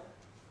CCSO.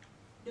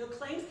 No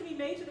claims can be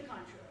made to the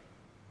contrary.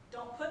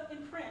 Don't put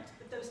in print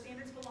that those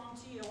standards belong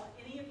to you on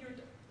any of your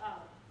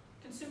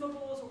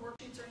consumables or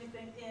worksheets or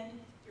anything in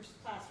your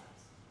classrooms.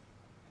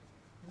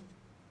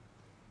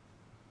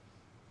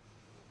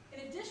 In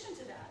addition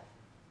to that,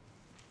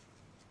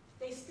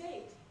 they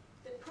state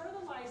that per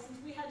the license,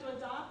 we had to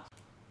adopt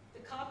the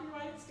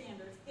copyrighted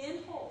standards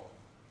in whole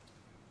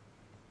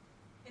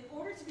in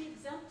order to be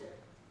exempted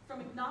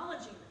from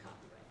acknowledging the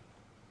copyright.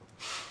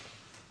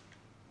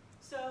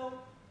 So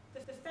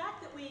the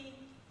fact that we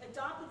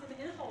adopted them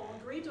in whole,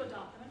 agreed to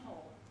adopt them in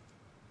whole,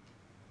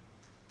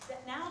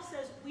 that now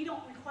says we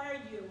don't require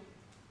you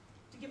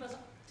to give us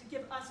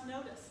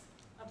notice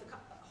of the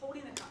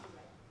holding the copyright.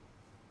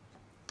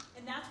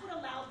 And that's what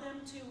allowed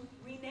them to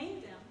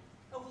rename them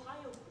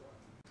Ohio Core.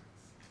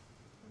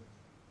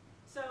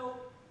 So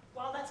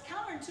while that's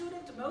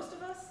counterintuitive to most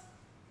of us,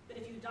 that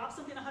if you adopt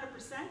something 100%,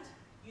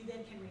 you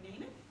then can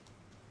rename it,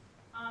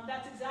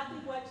 that's exactly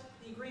what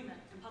the agreement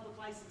and public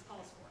license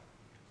calls for.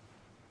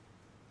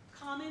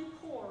 Common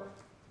Core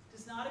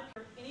does not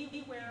appear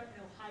anywhere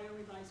in Ohio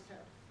Revised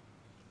Code.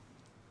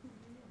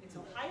 It's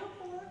Ohio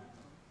Core,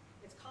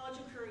 it's college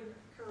and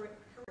career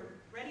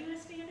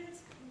readiness standards,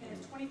 and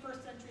it's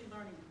 21st century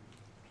learning.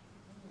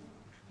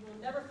 You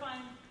will never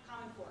find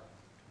Common Core.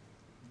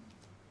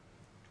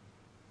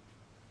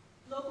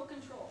 Local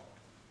control.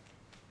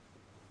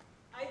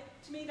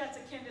 To me, that's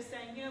akin to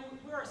saying, you know,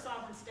 we're a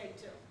sovereign state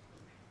too.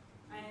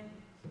 And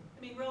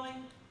I mean, really,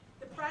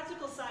 the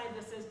practical side of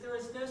this is there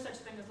is no such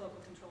thing as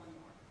local control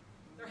anymore.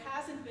 There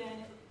hasn't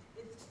been.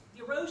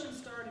 The erosion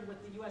started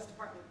with the U.S.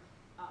 Department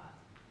of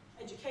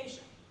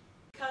Education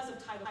because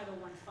of Title I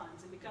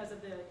funds and because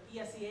of the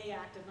ESEA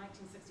Act of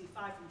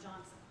 1965 from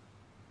Johnson.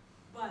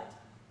 But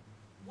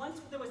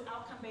once there was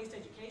outcome-based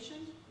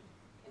education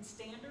and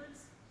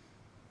standards,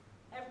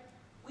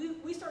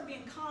 we started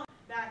being common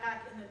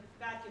back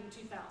in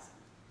 2000,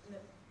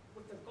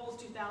 with the Goals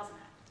 2000 Act.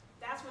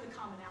 That's where the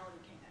commonality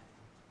came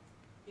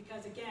in.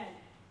 Because again,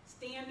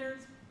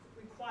 standards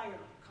require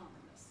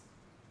commonness.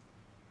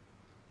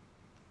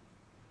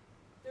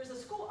 There's a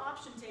school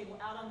option table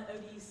out on the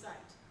ODE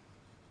site.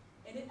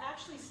 And it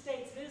actually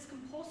states that it is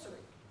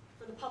compulsory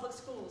for the public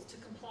schools to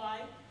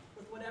comply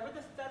with whatever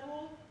the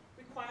federal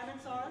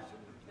requirements are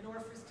in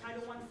order for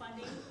Title I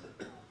funding,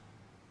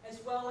 as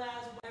well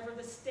as whatever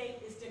the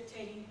state is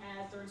dictating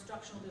as their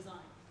instructional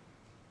design.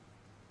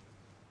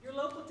 Your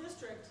local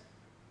district,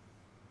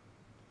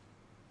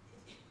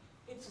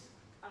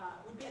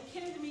 would be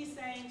akin to me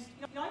saying,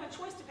 you know, I have a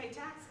choice to pay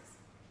taxes.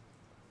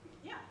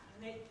 Yeah,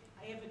 and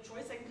I have a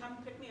choice, they can come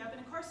pick me up and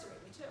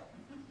incarcerate me too.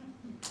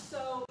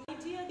 So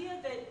the idea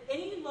that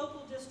any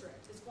local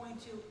district is going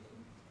to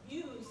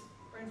use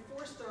or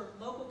enforce their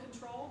local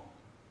control,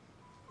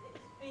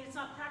 I mean, it's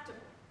not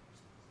practical.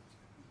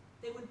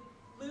 They would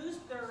lose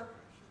their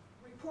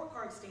report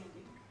card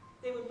standing,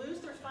 they would lose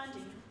their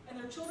funding, and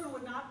their students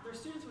would not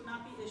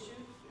be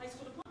issued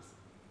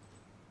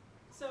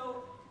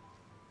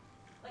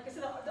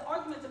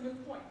a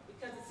moot point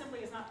because it simply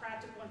is not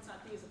practical and it's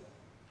not feasible.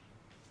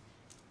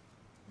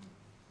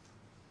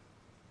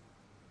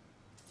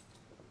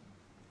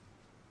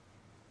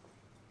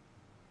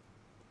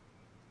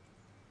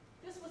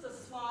 This was a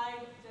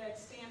slide that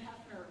Stan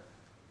Hefner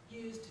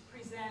used to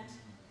present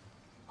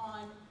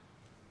on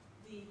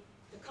the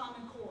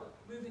Common Core,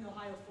 moving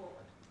Ohio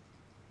forward.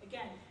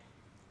 Again,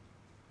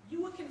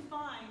 you can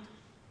find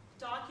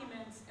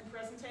documents and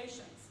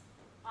presentations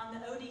on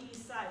the ODE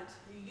site,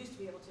 or you used to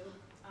be able to,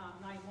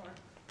 not anymore,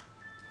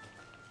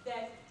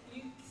 that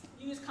you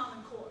use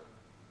Common Core.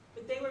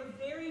 But they were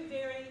very,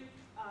 very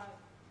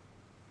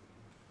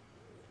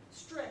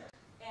strict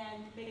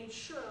and made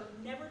sure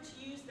never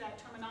to use that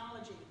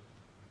terminology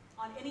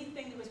on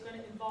anything that was going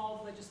to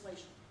involve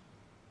legislation.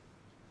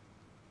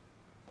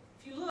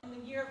 If you look in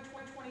the year of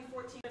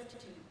 2014-15,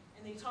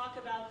 and they talk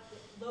about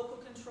local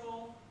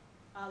control,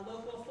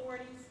 local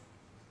authorities,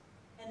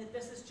 and that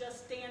this is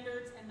just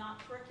standards and not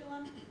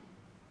curriculum,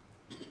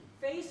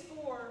 Phase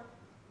 4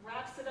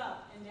 wraps it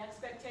up in the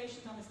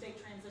expectations on the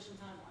state transition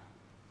timeline.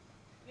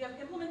 We have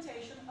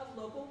implementation of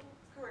local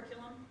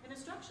curriculum and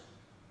instruction.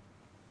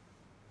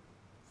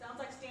 Sounds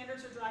like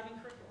standards are driving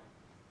curriculum.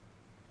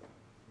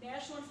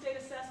 National and state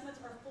assessments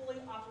are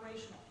fully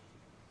operational.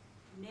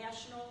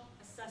 National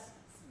assessments.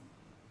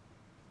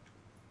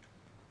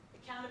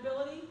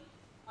 Accountability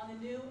on the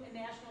new and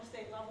national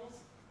state levels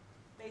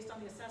based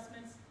on the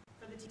assessments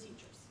for the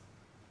teachers.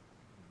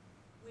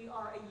 We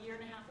are a year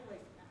and a half away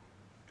from that.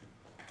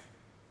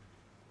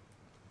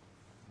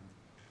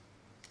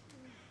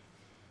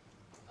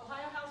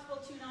 Ohio House Bill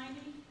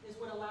 290 is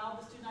what allowed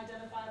the student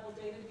identifiable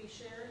data to be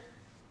shared.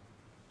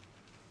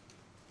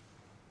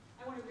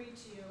 I want to read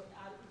to you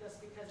out of this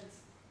because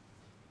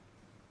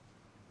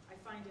I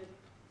find it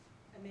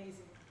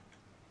amazing.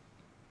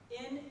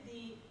 In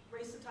the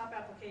Race to the Top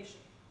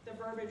application, the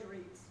verbiage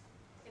reads,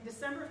 in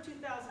December of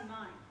 2009,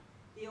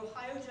 the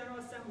Ohio General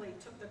Assembly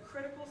took the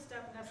critical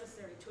step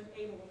necessary to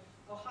enable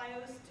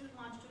Ohio's student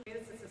longitudinal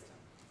data system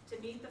to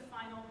meet the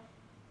final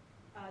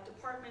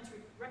department's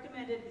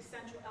recommended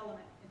essential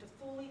element and to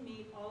fully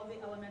meet all of the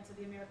elements of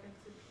the Americans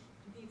Who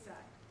Competes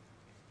Act.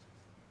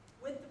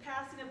 With the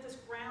passing of this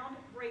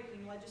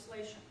groundbreaking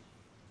legislation,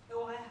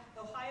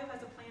 Ohio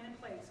has a plan in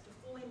place to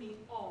fully meet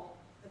all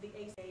of the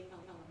ACA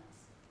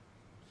elements.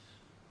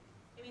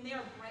 I mean, they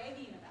are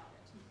bragging about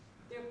it.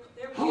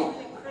 They're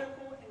really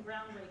critical and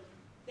groundbreaking.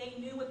 They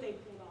knew what they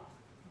pulled off,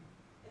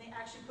 and they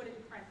actually put it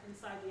in print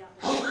inside the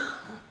application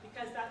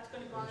because that's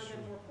going to garner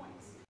them more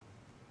points.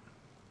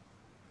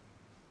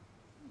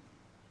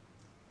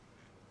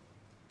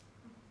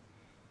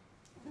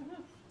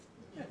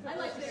 I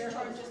like this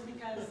chart just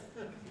because,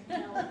 you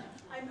know,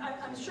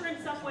 I'm sure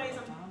in some ways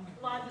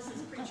a lot of this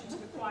is preaching to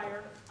the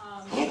choir,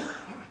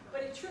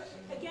 but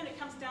again, it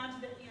comes down to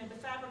the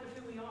fabric of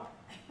who we are.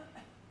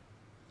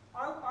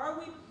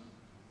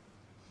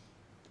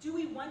 Do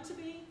we want to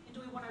be, and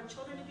do we want our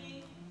children to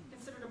be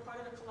considered a part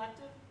of the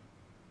collective?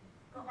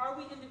 Or are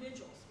we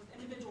individuals with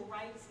individual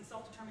rights and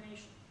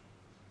self-determination?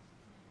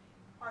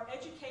 Our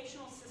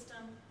educational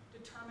system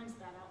determines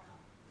that outcome.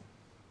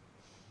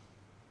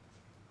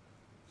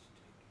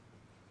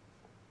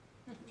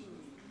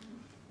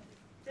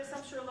 This,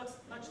 I'm sure, looks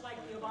much like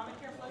the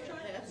Obamacare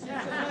flowchart.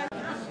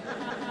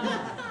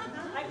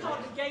 I call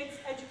it the Gates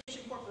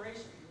Education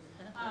Corporation.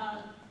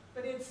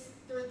 But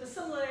the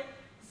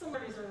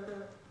similarities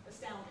are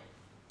astounding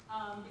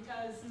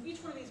because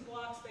each one of these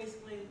blocks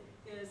basically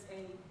is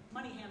a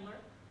money handler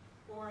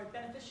or a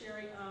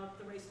beneficiary of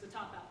the Race to the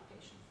Top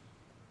application.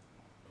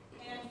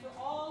 And for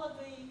all of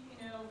the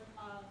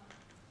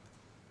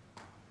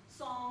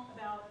song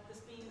about this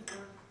being,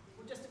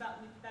 we're just about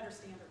better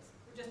standards.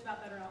 We're just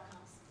about better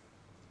outcomes.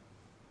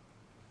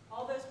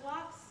 All those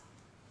blocks,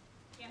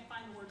 can't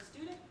find the word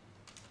student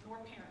nor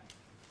parent.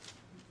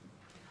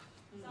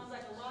 Sounds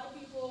like a lot of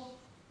people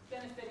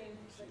benefiting,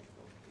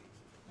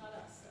 not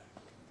us.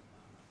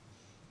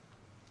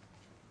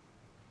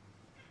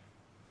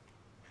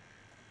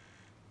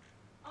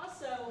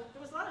 Also,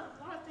 there was a lot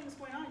of things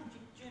going on in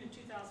June of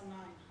 2009.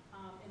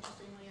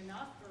 Interestingly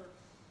enough, or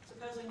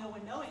supposedly no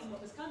one knowing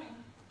what was coming,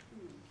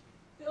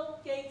 Bill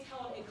Gates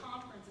held a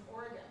conference in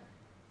Oregon.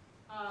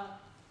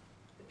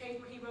 The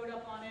paper he wrote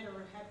up on it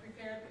or had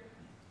prepared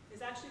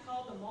is actually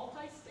called the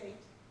Multi-State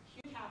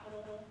Human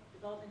Capital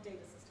Development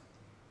Data System.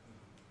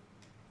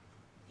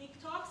 He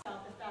talks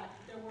about the fact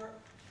that there were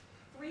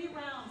 3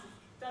 rounds of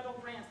federal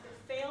grants that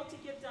failed to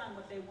get done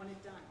what they wanted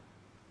done.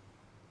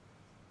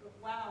 But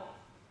wow,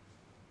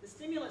 the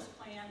stimulus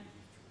plan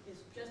is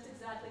just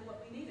exactly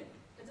what we needed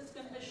because it's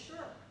going to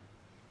assure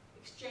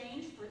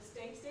exchange for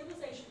state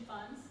stabilization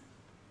funds.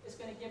 It's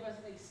going to give us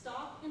a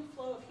stock and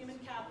flow of human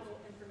capital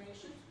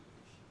information.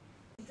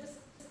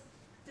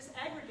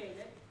 Disaggregate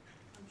it.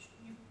 I'm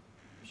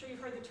sure you've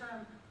heard the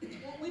term.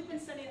 Well, we've been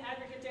sending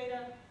aggregate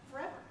data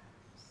forever.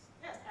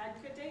 Yes,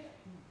 aggregate data.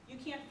 You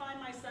can't find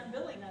my son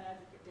billing that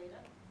aggregate data.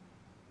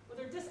 Well,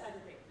 they're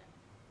disaggregating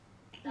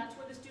it. That's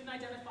where the student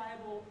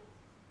identifiable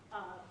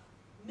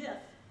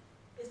myth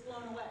is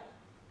blown away.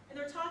 And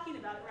they're talking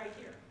about it right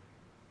here.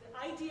 The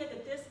idea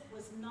that this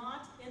was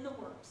not in the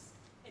works,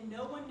 and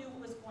no one knew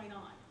what was going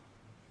on.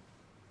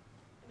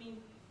 I mean,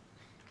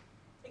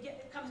 again,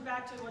 it comes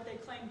back to what they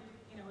claimed,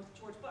 with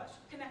George Bush.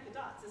 Connect the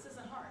dots. This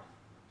isn't hard.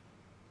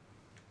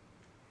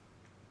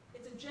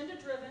 It's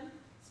agenda-driven,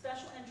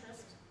 special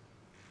interest.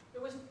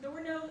 There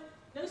were no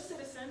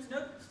citizens,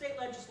 no state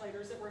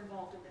legislators that were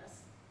involved in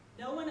this.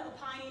 No one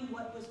opining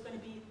what was going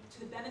to be to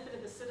the benefit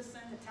of the citizen,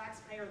 the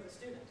taxpayer, or the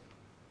student.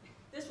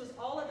 This was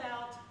all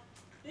about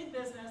big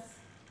business,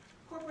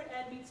 corporate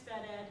ed meets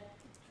fed ed,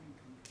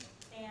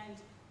 and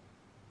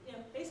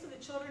basically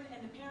the children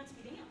and the parents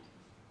be damned.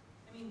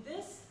 I mean,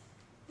 this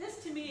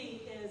to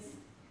me is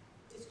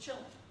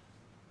chilling.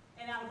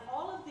 And out of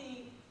all of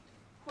the,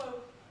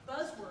 quote,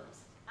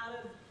 buzzwords, out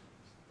of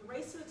the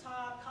race to the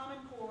top, Common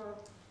Core,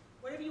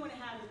 whatever you want to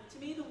have, to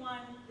me the one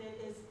that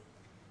is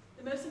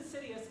the most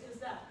insidious is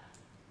that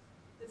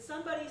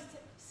somebody's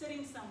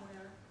sitting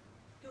somewhere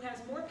who has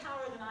more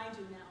power than I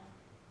do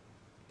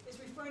now is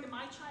referring to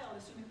my child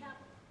as human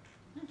capital.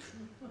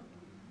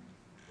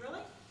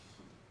 Really?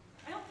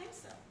 I don't think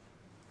so.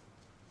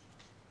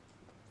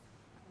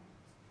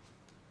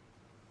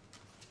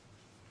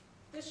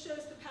 This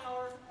shows the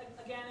power,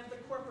 again, of the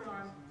corporate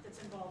arm that's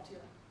involved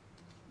here.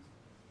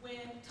 When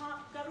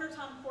Governor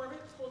Tom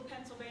Corbett pulled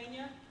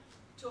Pennsylvania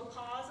to a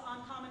pause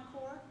on Common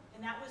Core,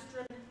 and that was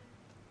driven,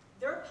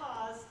 their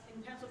pause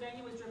in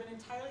Pennsylvania was driven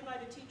entirely by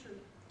the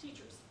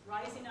teachers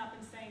rising up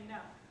and saying,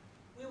 no,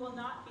 we will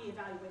not be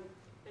evaluated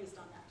based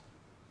on that.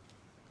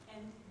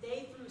 And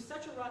they threw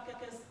such a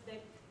ruckus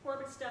that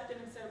Corbett stepped in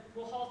and said,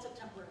 we'll halt it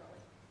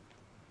temporarily.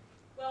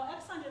 Well,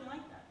 Exxon didn't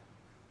like that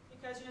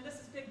because, this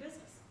is big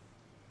business.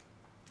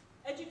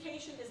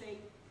 Education is a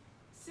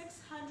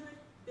 $600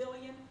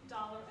 billion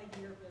a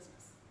year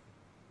business.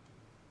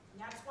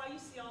 And that's why you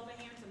see all the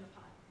hands in the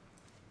pot.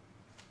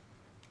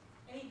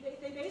 And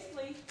they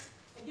basically,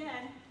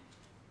 again,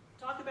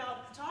 talk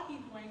about the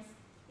talking points.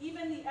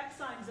 Even the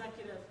Exxon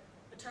executive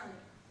attorney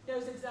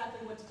knows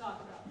exactly what to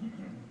talk about.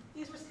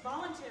 These were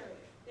voluntary.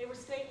 They were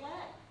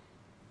state-led.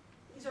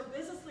 These are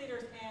business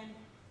leaders and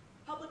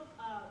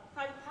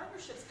public-private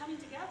partnerships coming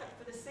together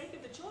for the sake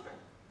of the children.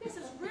 This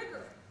is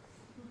rigor.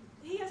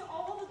 He has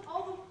all the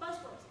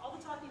buzzwords, all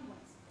the talking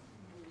points.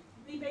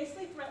 He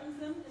basically threatens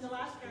them in the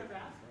last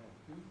paragraph.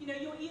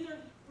 You'll either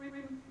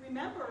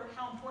remember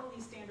how important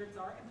these standards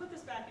are and put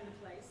this back into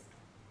place,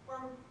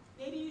 or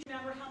maybe you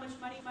remember how much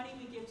money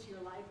we give to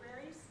your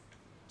libraries,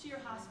 to your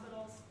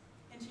hospitals,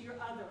 and to your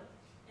other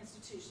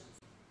institutions.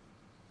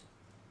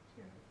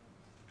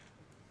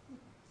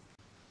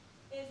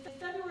 In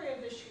February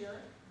of this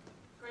year,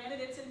 granted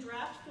it's in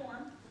draft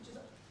form, which is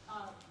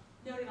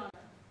noted on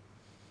there,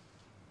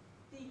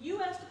 the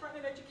U.S.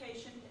 Department of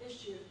Education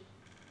issued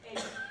a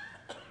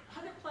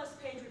 100-plus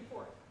page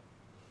report.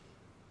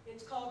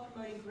 It's called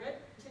Promoting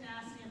Grit,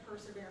 Tenacity, and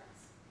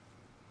Perseverance.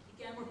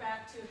 Again, we're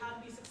back to how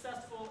to be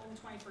successful in the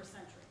 21st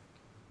century.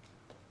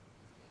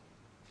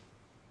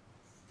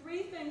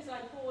 3 things I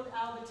pulled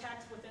out of the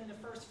text within the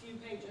first few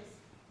pages.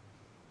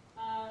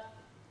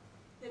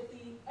 That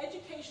the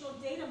educational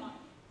data mining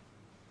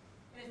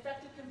and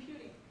effective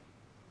computing,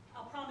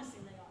 how promising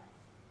they are.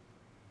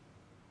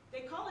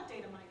 They call it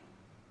data mining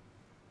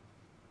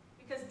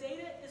because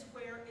data is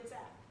where it's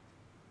at.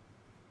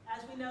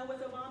 As we know with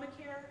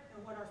Obamacare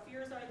and what our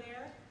fears are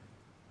there,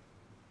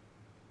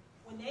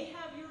 when they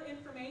have your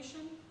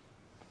information,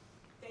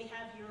 they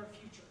have your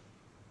future.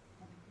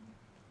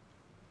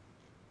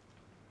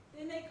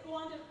 Then they go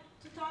on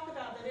to talk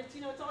about that it's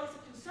always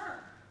a concern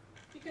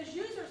because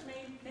users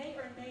may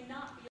or may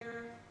not be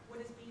aware what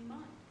is being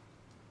mined.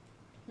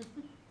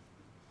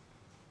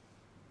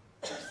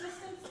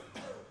 Persistence,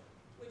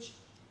 which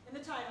in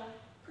the title,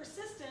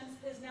 persistence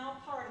is now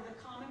part of the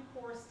Common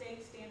Core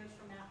state standards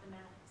for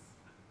mathematics.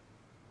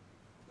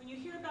 When you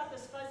hear about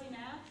this fuzzy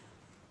math,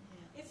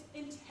 it's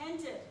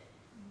intended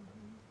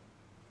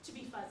to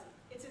be fuzzy.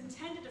 It's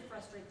intended to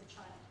frustrate the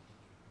child.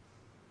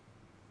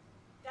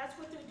 That's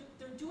what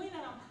they're doing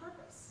that on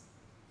purpose.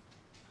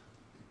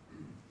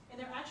 And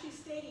they're actually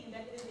stating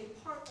that it is a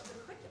part of the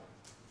curriculum.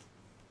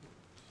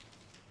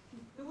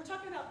 We're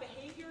talking about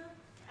behavior,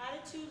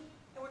 attitude,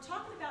 and we're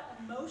talking about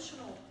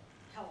emotional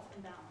health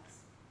and balance.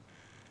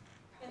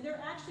 And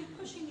they're actually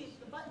pushing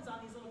the buttons on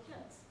these little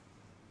kids.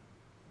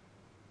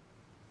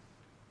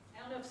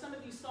 I don't know if some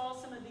of you saw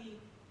some of the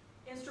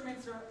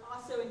instruments that are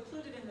also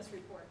included in this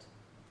report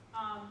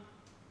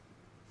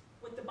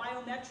with the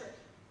biometric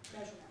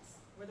measurements,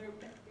 where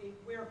they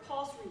wear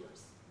pulse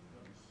readers.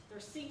 Their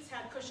seats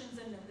have cushions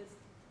in them that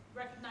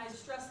recognize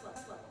stress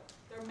level.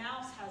 Their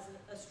mouse has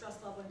a stress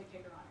level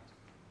indicator on it.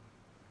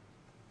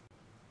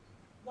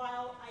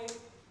 While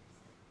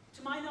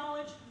to my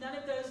knowledge, none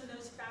of those in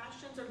those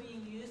fashions are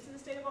being used in the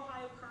state of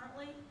Ohio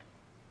currently,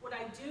 what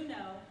I do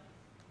know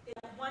is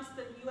that once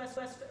the U.S.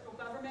 federal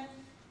government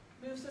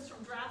moves this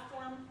from draft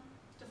form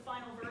to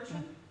final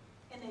version,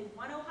 and they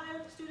want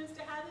Ohio students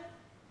to have it,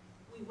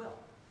 we will,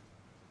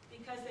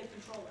 because they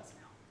control us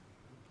now.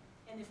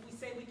 And if we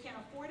say we can't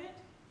afford it,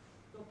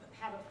 we'll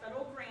have a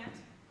federal grant,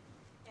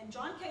 and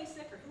John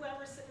Kasich, or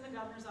whoever's sitting in the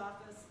governor's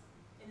office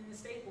and in the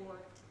state board,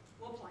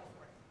 we'll apply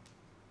for it.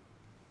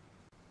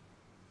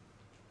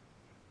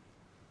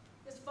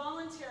 This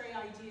voluntary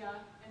idea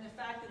and the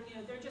fact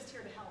that they're just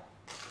here to help.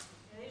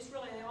 They just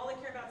really, all they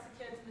care about is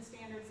the kids and the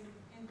standards and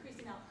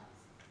increasing outcomes.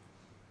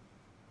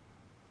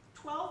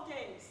 12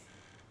 days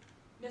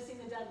missing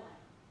the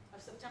deadline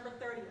of September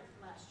 30th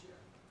last year.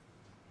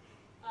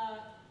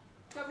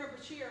 Governor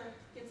Beshear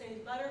gets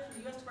a letter from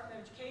the U.S.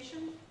 Department of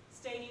Education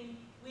stating,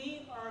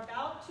 we are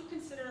about to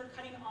consider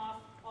cutting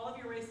off all of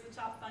your Race to the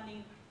Top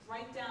funding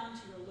right down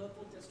to your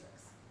local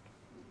districts.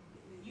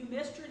 You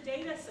missed your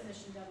data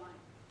submission deadline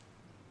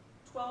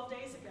 12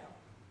 days ago.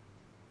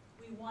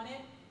 We want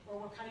it, or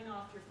we're cutting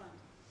off your funding.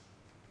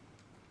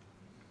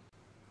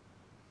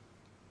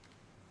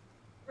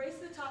 Race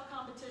to the Top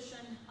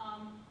competition,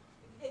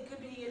 it could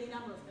be any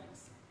number of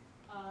things.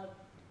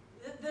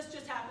 This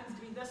just happens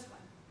to be this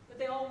one, but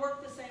they all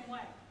work the same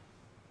way.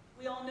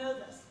 We all know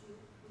this.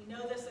 We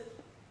know this.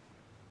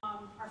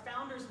 Our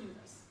founders knew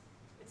this.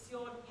 It's the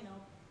old,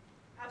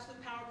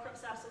 absolute power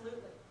corrupts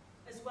absolutely.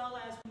 As well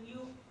as when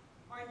you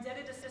are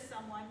indebted to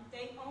someone,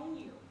 they own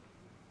you.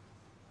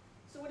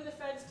 So what do the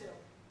feds do?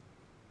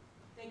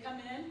 They come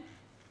in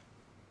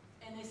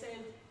and they say,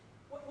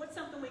 what's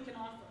something we can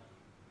offer?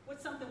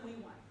 What's something we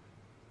want?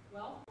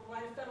 Well, we'll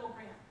write a federal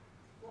grant.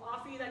 We'll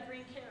offer you that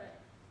green carrot.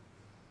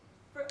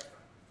 For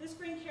this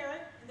green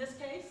carrot, in this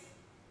case,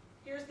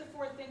 here's the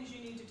 4 things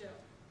you need to do.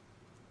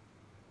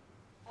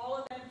 All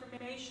of that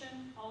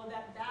information, all of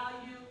that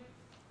value,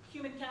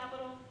 human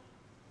capital,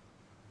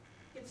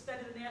 gets fed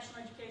to the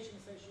National Education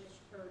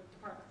Association or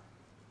Department.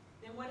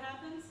 Then what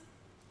happens?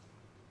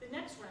 The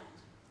next round,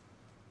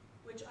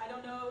 which I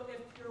don't know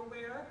if you're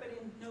aware, but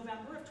in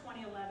November of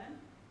 2011,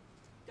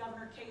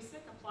 Governor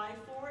Kasich applied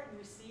for and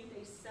received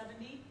a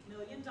 $70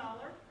 million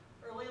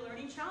Early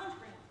Learning Challenge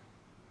grant.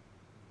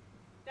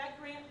 That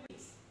grant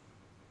reads,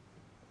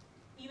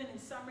 even in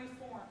summary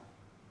form,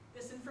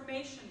 this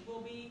information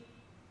will be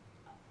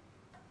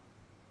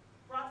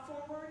brought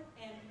forward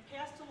and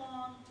passed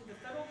along to the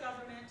federal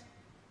government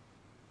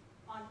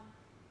on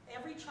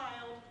every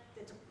child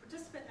that's a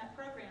participant in that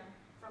program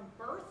from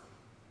birth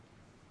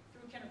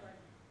through kindergarten.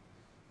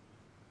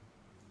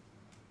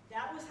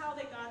 That was how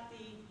they got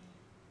the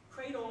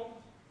cradle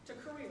to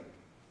career.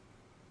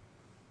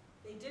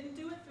 They didn't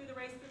do it through the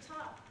Race to the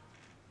Top.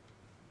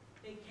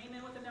 They came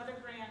in with another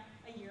grant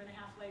a year and a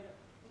half later,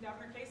 and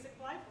Governor Kasich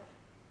applied for it.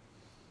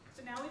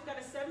 So now we've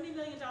got a $70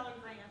 million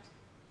grant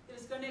that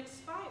is going to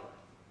expire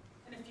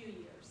in a few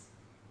years.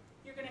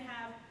 You're going to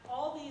have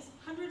all these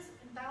hundreds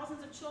and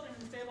thousands of children in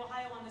the state of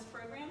Ohio on this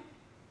program,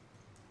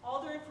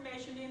 all their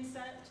information being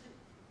sent to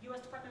the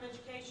U.S. Department of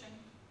Education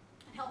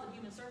and Health and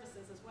Human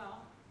Services as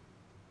well.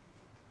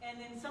 And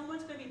then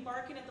someone's going to be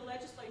barking at the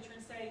legislature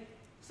and say,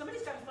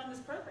 somebody's got to fund this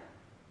program.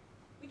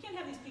 We can't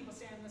have these people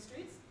standing in the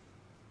streets.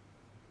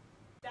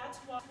 That's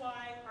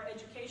why our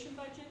education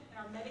budget and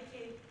our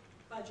Medicaid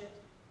budget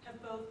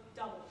have both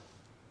doubled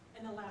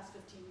in the last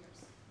 15 years.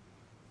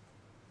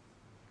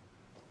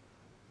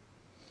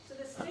 So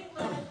the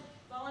state-led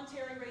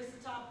voluntary Race to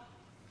the Top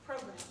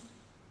program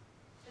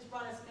has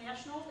brought us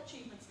national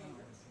achievement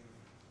standards,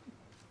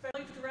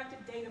 federally directed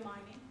data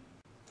mining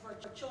of our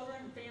children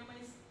and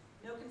families,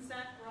 no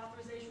consent or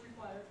authorization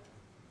required,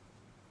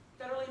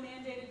 federally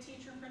mandated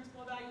teacher and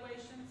principal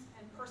evaluations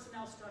and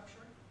personnel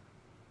structure,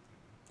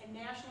 and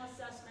national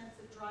assessments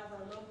that drive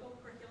our local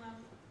curriculum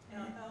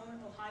and our own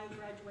Ohio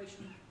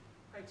graduation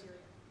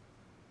criteria.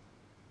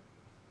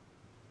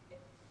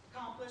 It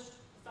accomplished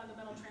the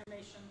fundamental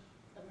transformation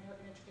of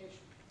American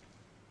education.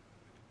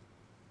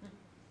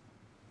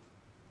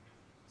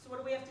 So what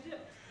do we have to do?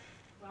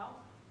 Well,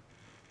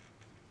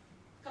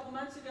 a couple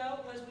months ago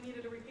it was we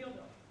needed a repeal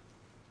bill.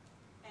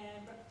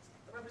 And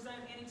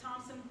Representative Annie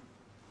Thompson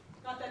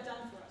got that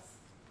done for us,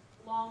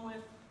 along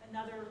with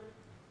another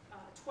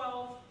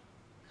 12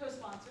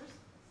 co-sponsors.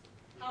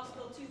 House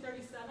Bill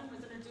 237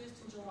 was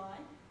introduced in July.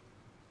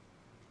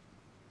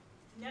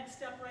 The next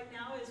step right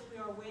now is we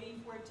are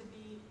waiting for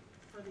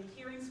the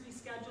hearings to be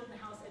scheduled in the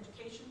House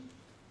Education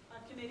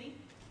Committee.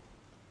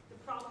 The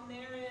problem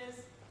there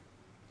is,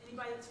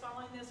 anybody that's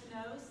following this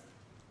knows,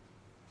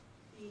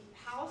 the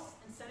House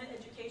and Senate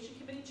Education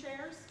Committee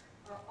chairs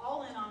are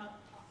all in on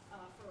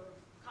for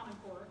Common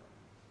Core.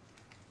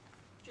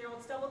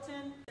 Gerald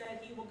Stubbleton said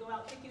he will go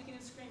out kicking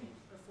and screaming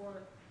before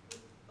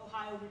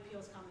Ohio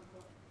repeals Common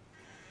Core.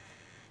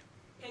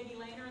 Peggy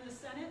Lehner in the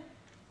Senate,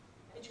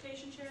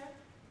 Education Chair,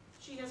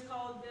 she has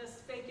called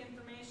this fake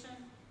information,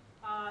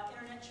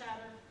 internet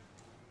chatter,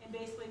 and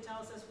basically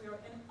tells us we are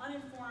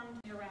uninformed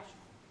and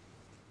irrational.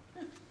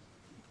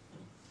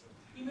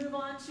 You move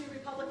on to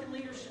Republican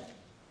leadership.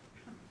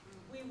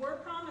 We were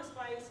promised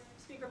by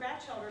Speaker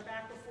Batchelder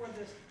back before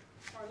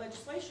our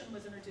legislation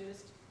was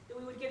introduced that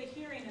we would get a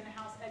hearing in the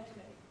House Ed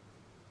Committee.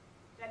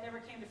 That never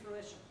came to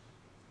fruition.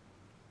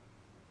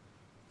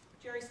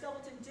 Jerry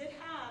Stubbleton did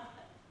have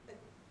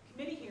a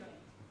committee hearing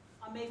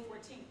on May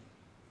 14th.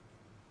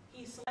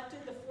 He selected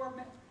the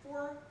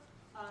four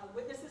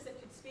witnesses that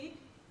could speak.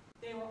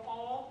 They were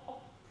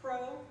all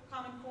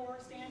pro-Common Core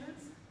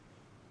standards,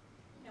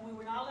 and we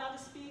were not allowed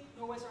to speak,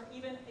 nor was there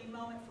even a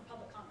moment for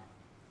public comment.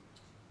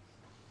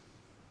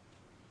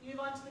 You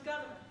move on to the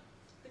governor.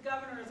 The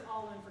governor is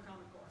all in for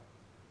Common Core.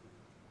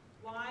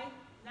 Why?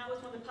 And that was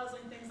one of the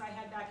puzzling things I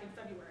had back in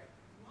February.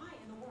 Why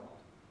in the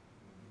world?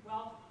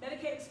 Well,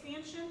 Medicaid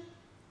expansion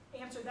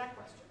answered that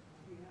question.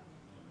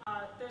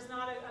 There's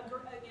not a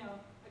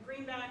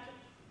greenback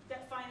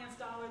debt finance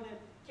dollar that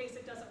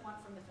Kasich doesn't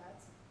want from the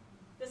feds.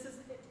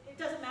 It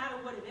doesn't matter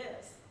what it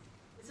is.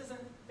 This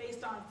isn't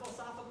based on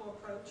philosophical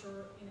approach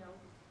or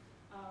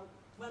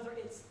whether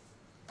it's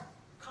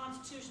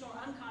constitutional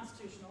or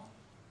unconstitutional.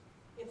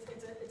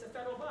 It's a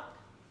federal buck.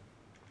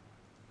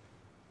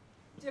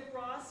 Dick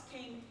Ross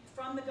came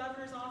from the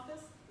governor's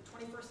office, the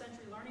 21st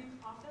Century Learning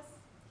Office,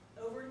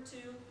 over to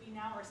be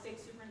now our state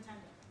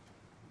superintendent.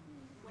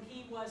 When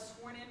he was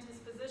sworn into his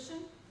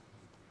position,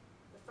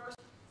 the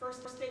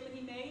first statement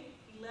he made,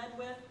 he led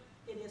with,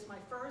 "It is my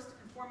first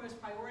and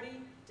foremost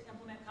priority to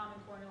implement Common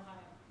Core in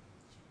Ohio.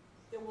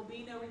 There will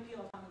be no repeal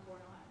of Common Core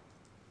in Ohio,"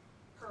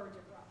 per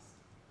Dick Ross,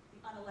 the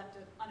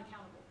unelected,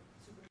 unaccountable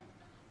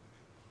superintendent.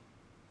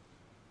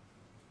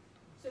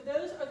 So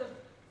those are the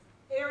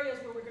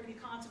areas where we're going to be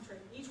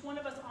concentrating. Each one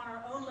of us on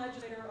our own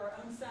legislator, our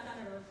own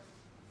senator,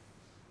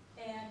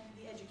 and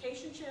the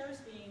education chairs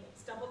being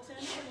Stubbleton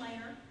and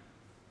Lehner,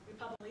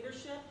 Republican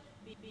leadership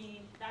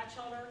being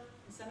Batchelder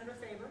and Senator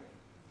Faber.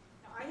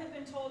 Now, I have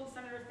been told that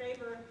Senator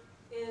Faber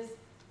is,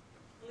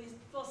 at least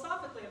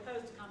philosophically,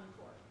 opposed to Common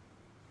Core.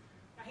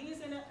 Now, he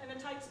is in a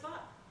tight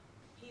spot.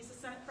 He's the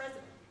Senate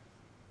president.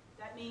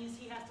 That means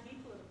he has to be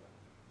political.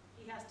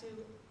 He has to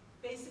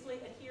basically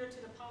adhere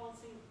to the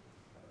policy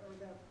or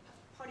the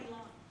party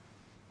line.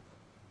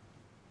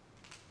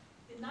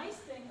 The nice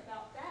thing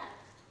about that,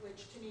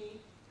 which to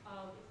me,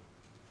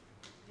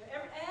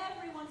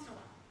 every once in a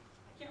while,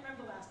 I can't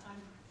remember the last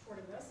time short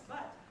of this,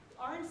 but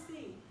the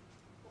RNC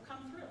will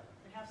come through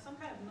and have some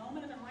kind of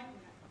moment of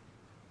enlightenment.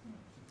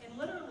 And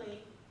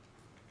literally,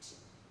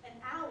 an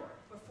hour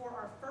before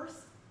our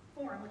first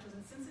forum, which was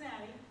in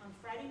Cincinnati on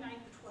Friday night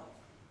the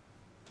 12th,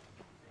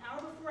 an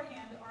hour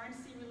beforehand, the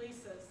RNC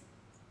releases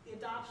the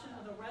adoption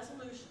of a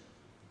resolution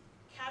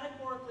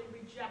categorically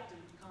rejecting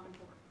Common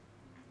Core.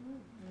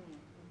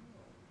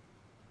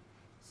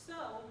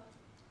 So,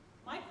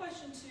 my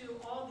question to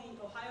all the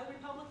Ohio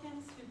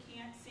Republicans who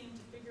can't seem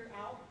to figure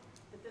out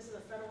that this is a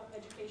federal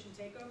education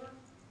takeover,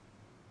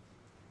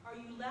 are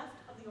you left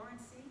of the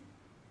RNC?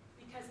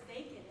 Because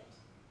they get it.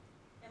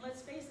 And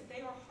let's face it,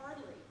 they are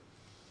hardly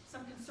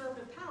some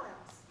conservative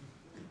powerhouse.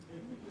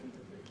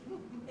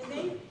 And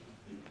they,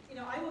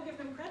 I will give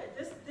them credit.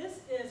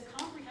 This is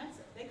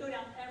comprehensive. They go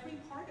down every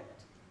part of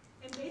it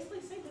and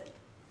basically say that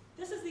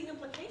this is the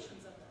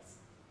implications of this.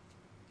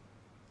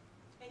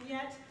 And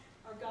yet,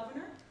 our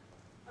governor,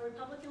 our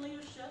Republican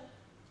leadership,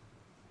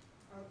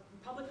 our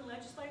Republican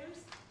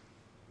legislators,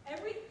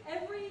 every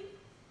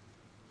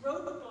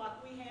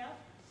roadblock we have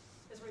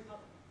is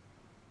Republican.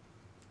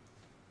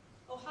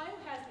 Ohio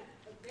has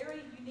a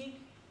very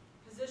unique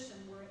position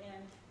we're in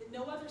that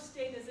no other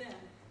state is in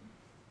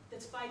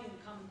that's fighting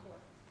the Common Core.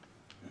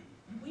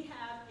 We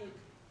have a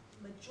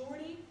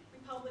majority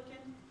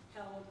Republican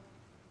held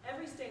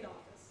every state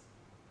office,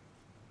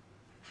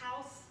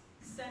 House,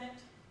 Senate,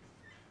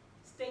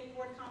 state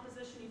board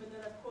composition, even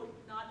though that's, quote,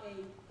 not a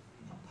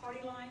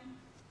party line.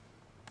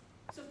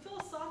 So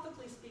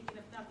philosophically speaking,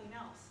 if nothing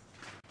else,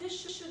 this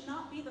should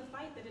not be the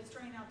fight that it's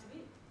turning out to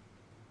be.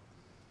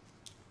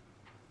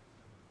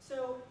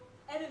 So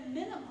at a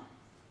minimum,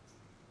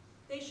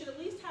 they should at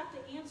least have to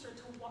answer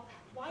to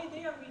why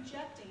they are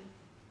rejecting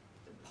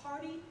the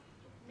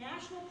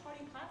national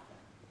party platform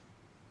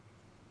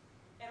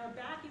and are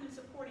backing and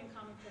supporting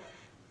Common Core.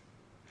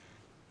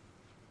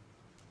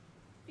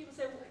 People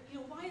say,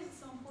 well, why is it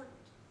so important?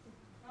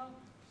 Well,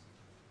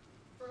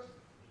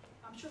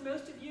 I'm sure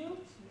most of you,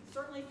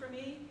 certainly for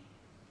me,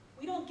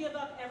 we don't give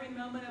up every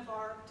moment of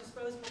our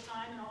disposable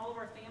time and all of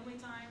our family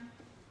time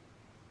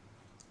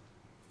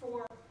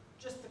for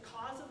just the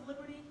cause of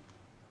liberty.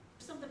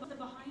 There's something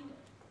behind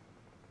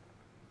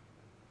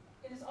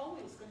it. It is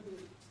always going to be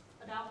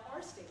about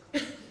our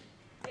stakeholders.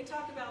 They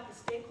talk about the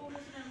stakeholders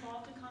that are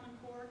involved in Common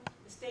Core,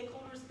 the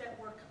stakeholders that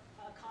were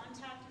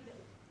contacted,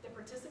 that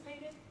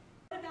participated.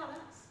 What about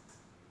us?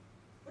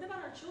 What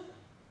about our children?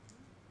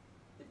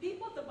 The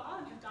people at the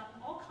bottom have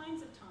gotten all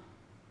kinds of time.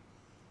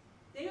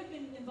 They have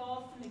been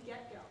involved from the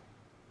get-go.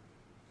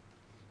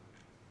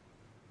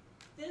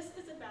 This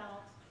is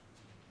about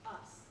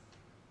us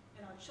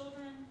and our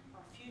children,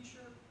 our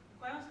future,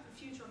 quite honestly, the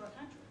future of our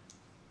country.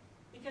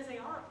 Because they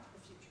are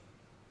the future.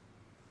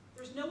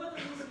 There's no other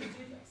reason to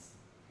do this.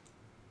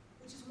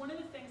 Which is one of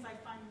the things I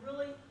find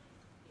really,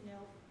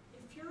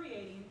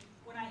 infuriating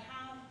when I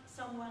have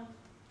someone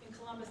in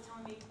Columbus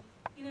telling me,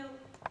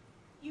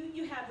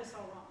 you have this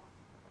all wrong.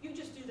 You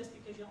just do this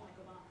because you don't like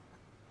Obama.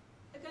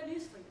 I've got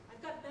news for you.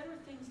 I've got better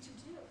things to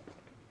do.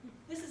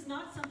 This is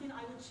not something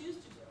I would choose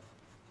to do.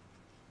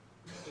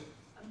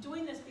 I'm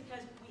doing this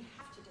because we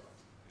have to do it.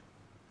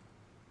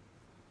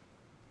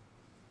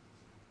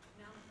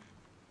 Now,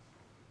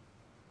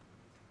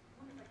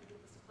 I wonder if I can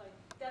get this to play.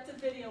 That's a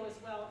video as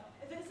well.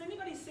 Has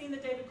anybody seen seen the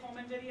David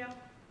Coleman video? Let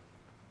me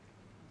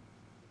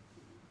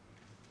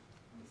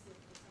see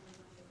if for some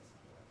reason I get this one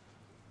to work.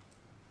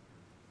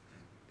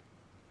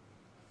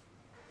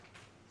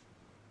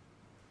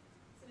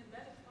 It's an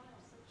embedded file,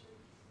 so it should.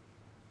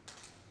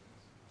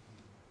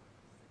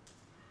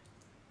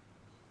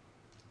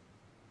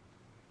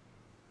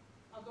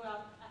 I'll go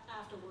out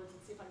afterwards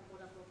and see if I can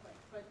pull it up real quick.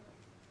 But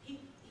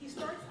he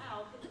starts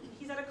out,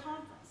 he's at a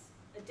conference,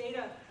 a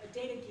data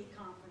geek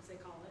conference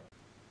they call it.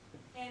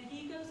 And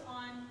he goes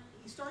on,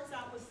 he starts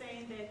out with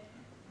saying that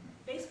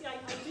basically I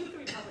do the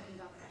Republican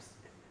governors.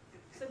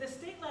 So the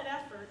state-led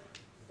effort,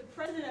 the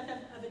president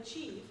of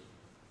Achieve,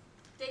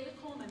 David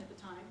Coleman at the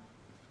time,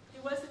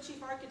 who was the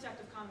chief architect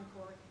of Common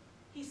Core,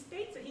 he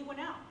states that he went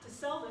out to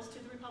sell this to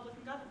the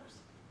Republican governors.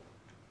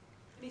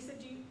 And he said,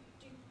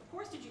 of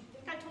course, did you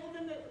think I told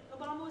them that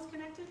Obama was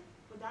connected?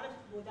 Would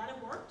that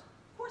have worked?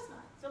 Of course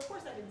not. So of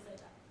course I didn't say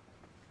that.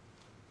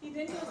 He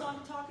then goes on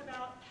to talk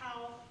about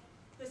how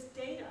this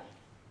data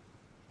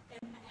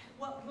and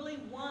what really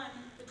won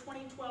the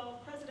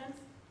 2012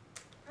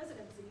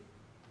 presidency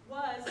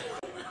was,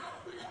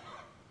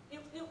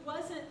 it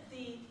wasn't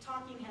the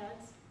talking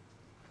heads,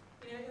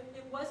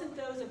 it wasn't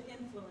those of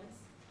influence,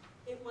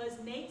 it was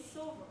Nate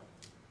Silver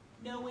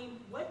knowing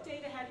what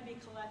data had to be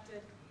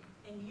collected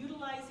and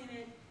utilizing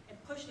it and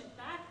pushing it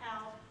back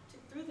out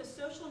through the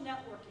social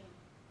networking,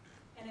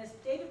 and as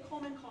David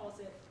Coleman calls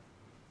it,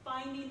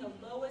 finding the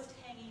lowest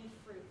hanging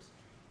fruit.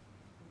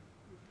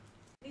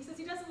 And he says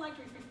he doesn't like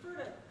to refer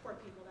to poor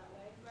people that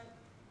way, but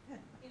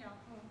it's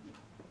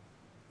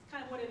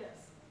kind of what it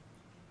is.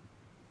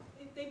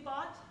 They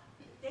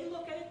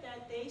look at it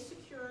that they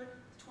secured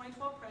the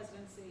 2012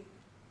 presidency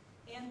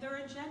and their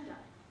agenda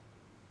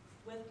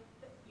with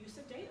the use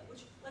of data,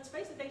 which, let's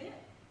face it, they did.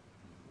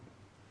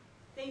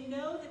 They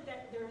know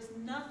that there is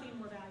nothing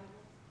more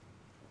valuable.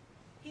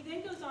 He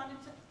then goes on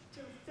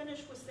to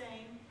finish with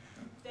saying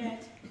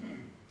that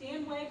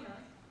Dan Wagner,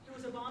 who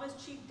was Obama's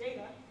chief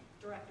data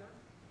director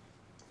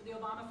for the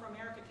Obama for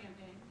America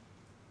campaign,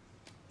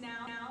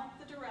 now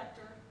the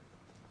director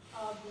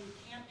of the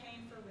Campaign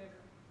for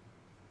Rigor.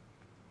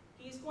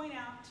 He's going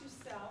out to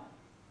sell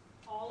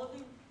all of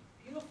the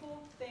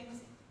beautiful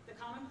things the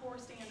Common Core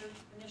Standard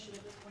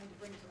Initiative is going to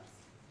bring to us.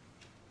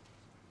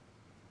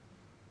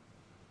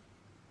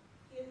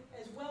 It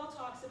as well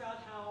talks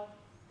about how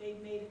they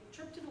made a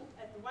trip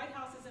at the White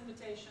House's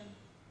invitation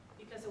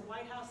because the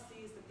White House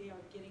sees that they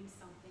are getting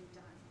something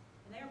done.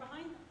 And they are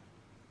behind them.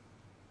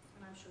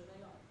 And I'm sure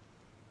they are.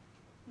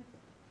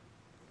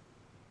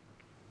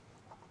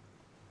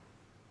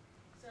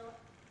 So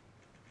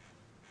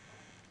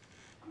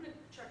I'm going to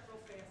check real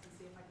fast and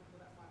see if I can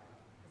pull that file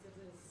up, because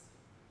it is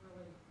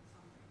really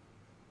something.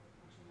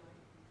 Actually,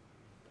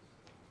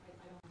 no,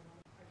 I don't know.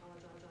 I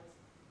apologize.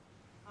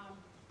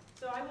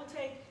 So I will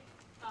take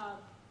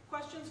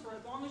questions for as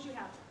long as you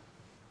have them.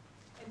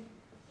 And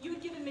you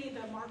had given me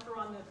the marker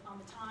on the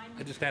time.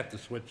 I just have to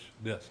switch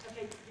this.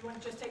 Okay, you want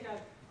to just take a...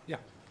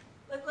 Yeah.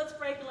 Let's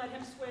break and let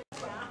him switch.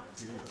 Yeah.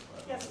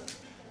 Yes, sir.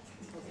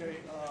 Okay,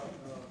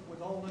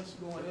 with all this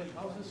going in,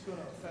 how's this going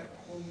to affect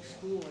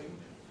homeschooling?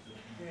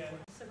 And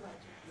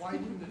why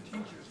didn't the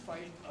teachers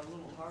fight a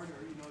little harder?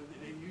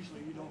 They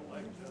usually they don't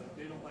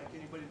like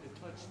anybody to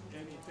touch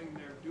anything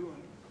they're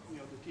doing.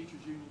 The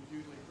teachers union is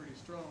usually pretty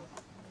strong.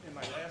 And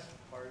my last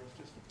part is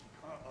just a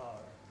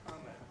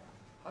comment.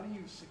 How do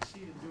you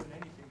succeed in doing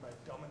anything by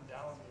dumbing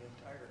down the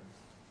entire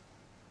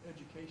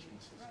education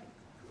system?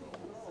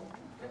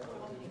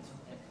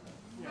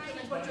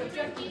 Heidi, can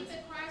you repeat the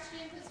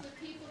question? Because with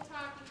people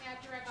talking that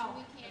direction,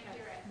 we can't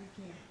hear it.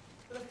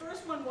 So the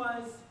first one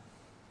was,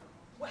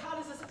 how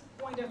is this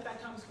going to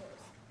affect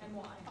homeschoolers and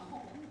why?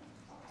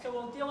 So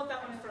we'll deal with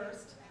that one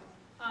first.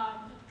 I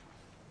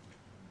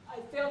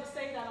failed to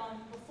say that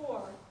on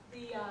before.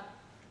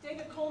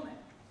 David Coleman,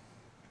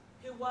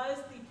 who was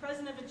the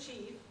president of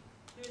Achieve,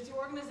 who is the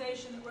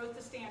organization that wrote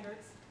the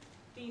standards,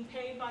 being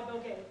paid by Bill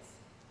Gates.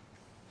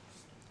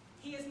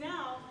 He is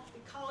now the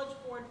College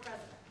Board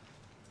president.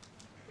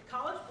 The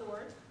College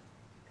Board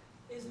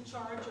is in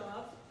charge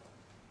of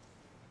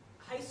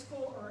high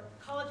school or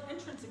college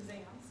entrance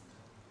exams,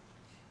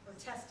 or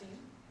testing,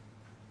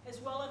 as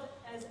well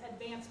as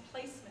advanced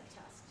placement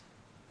test.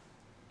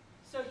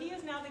 So he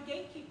is now the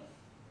gatekeeper.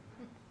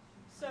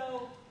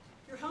 So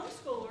your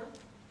homeschooler,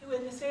 who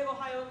in the state of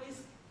Ohio, at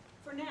least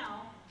for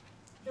now,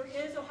 there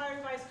is Ohio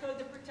Revised Code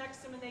that protects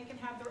them and they can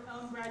have their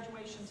own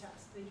graduation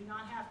test. They do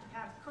not have to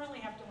currently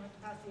have to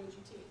pass the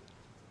AGT.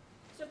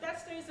 So if that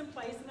stays in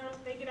place and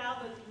they get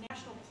out of the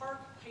National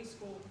Park High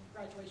School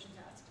graduation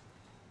test,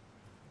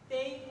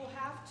 they will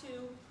have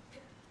to,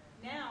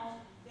 now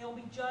they will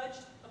be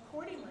judged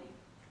accordingly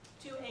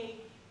to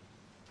a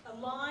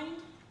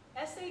aligned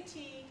SAT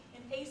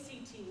and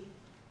ACT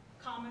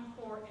Common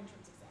Core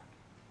entrance exam.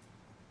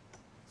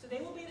 So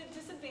they will be at a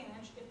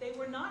disadvantage if they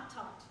were not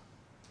taught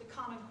the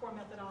Common Core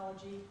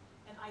methodology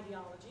and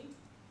ideology,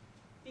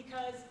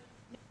 because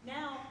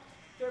now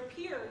their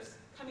peers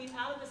coming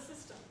out of the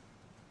system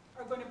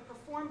are going to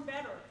perform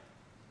better,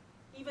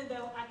 even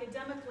though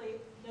academically,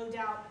 no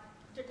doubt,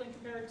 particularly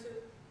compared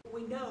to what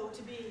we know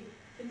to be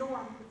the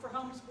norm for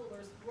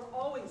homeschoolers. We're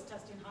always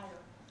testing higher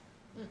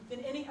than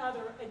any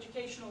other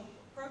educational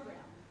program.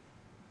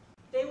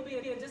 They will be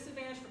at a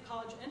disadvantage for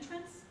college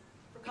entrance,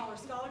 for college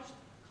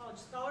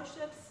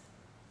scholarships,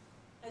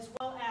 as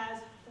well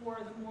as for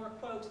the more,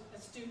 quote,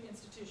 astute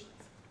institutions.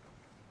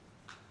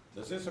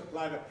 Does this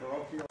apply to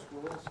parochial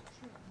schools?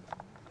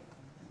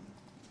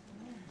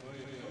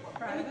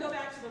 Let me go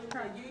back to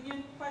the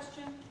union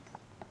question.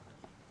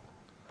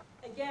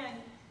 Again,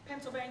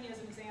 Pennsylvania is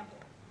an example.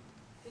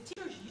 The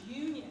teachers'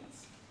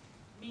 unions,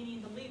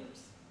 meaning the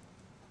leaders,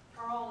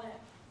 are all in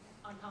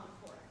on Common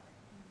Core.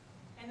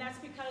 And that's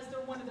because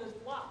they're one of those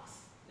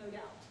blocks, no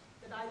doubt,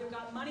 that either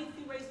got money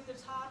through Race to the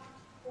Top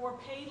or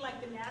paid like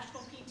the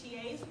national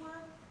PTAs were,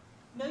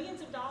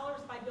 millions of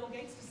dollars by Bill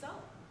Gates to sell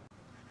it.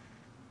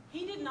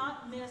 He did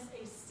not miss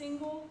a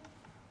single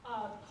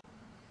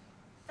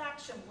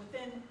faction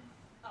within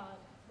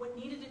what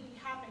needed to be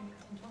happening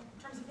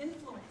in terms of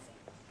influencing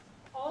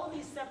all of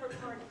these separate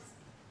parties.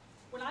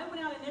 When I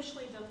went out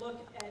initially to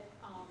look at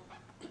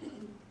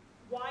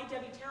why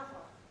Debbie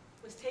Terhar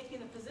was taking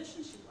the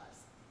position she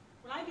was,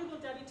 when I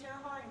Googled Debbie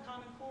Terhar and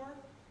Common Core,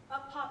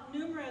 up popped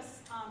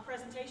numerous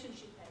presentations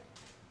she made.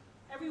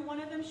 Every one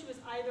of them, she was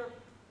either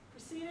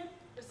preceded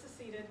or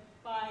succeeded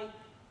by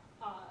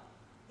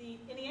the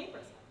NEA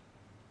president.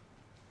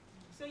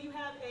 So you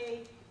have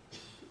a,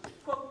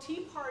 quote,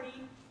 Tea Party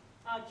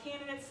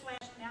candidate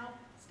slash now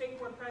state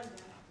board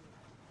president,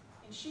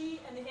 and she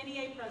and the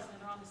NEA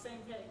president are on the same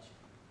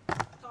page,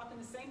 talking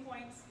the same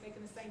points,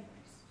 making the same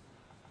points.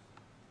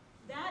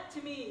 That,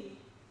 to me,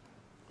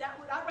 that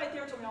right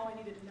there told me all I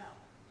needed to know.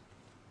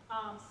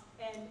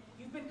 And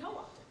you've been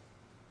co-opted.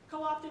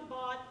 Co-opted,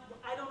 bought,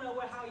 I don't know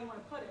how you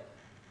want to put it,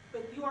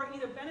 but you are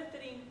either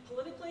benefiting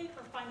politically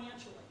or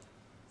financially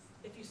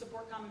if you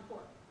support Common Core.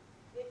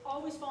 It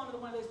always falls into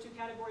one of those two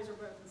categories or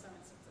both in some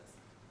instances.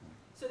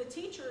 So the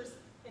teachers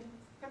in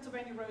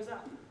Pennsylvania rose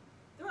up.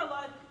 There are a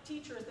lot of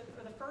teachers that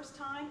for the first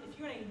time, if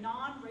you're in a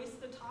non-Race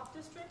to the Top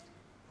district,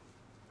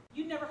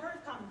 you'd never heard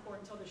of Common Core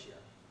until this year.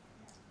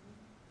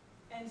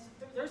 And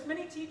there's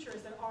many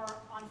teachers that are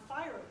on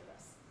fire over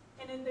this.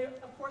 And then there,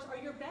 of course, are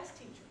your best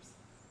teachers.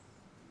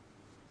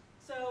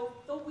 So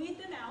they'll weed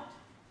them out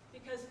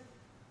because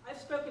I've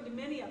spoken to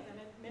many of them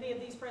at many of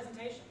these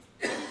presentations.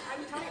 I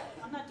retired.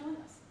 I'm not doing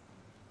this.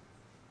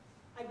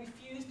 I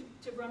refuse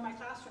to run my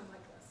classroom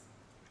like this.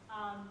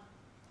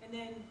 And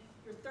then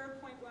your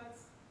third point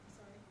was,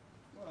 sorry.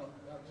 Well,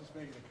 I was just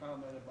making a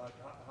comment about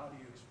how do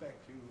you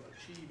expect to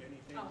achieve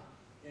anything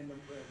in the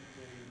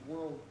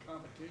world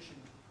competition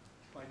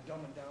by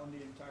dumbing down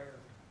the entire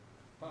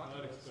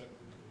populace.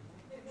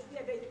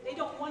 Yeah, they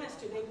don't want us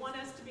to. They want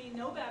us to be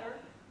no better.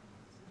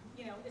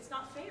 You know, it's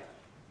not fair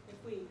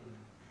if we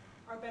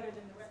are better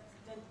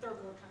than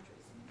third world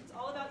countries. It's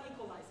all about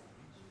equalizing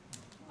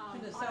on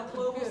a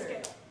global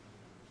scale.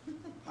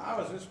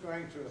 How is this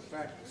going to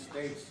affect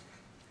states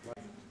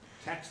like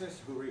Texas,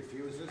 who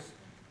refuses?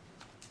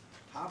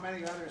 How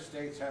many other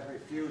states have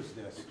refused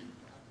this?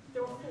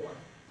 There were 4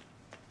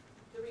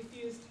 that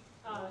refused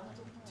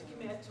to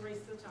commit to Race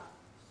to the Top.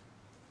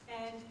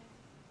 And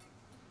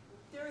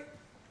there,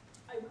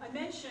 I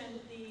mentioned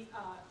the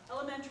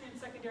Elementary and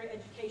Secondary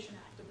Education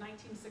Act of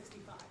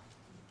 1965.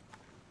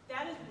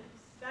 That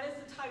is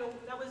the title,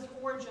 that was the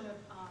origin of,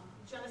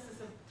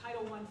 genesis of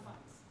Title I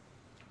funds.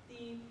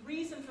 The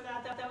reason for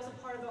that was a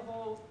part of the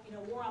whole,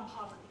 war on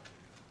poverty.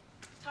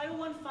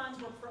 Title I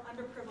funds were for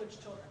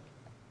underprivileged children.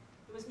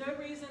 There was no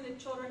reason that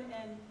children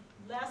in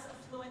less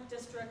affluent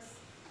districts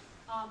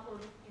or,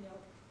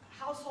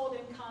 household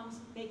incomes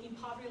making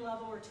poverty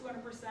level or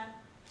 200%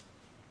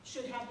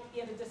 should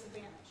be at a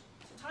disadvantage.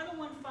 So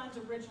Title I funds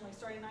originally,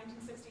 starting in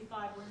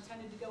 1965, were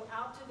intended to go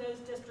out to those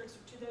districts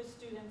or to those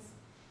students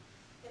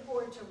in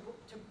order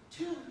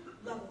to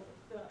level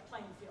the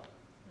playing field.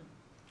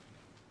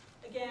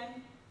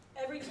 Again,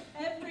 every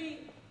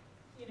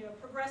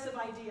progressive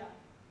idea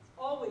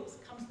always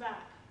comes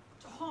back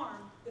to harm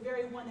the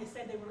very one they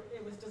said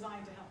it was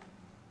designed to help.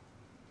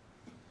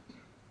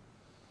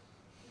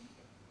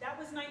 That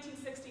was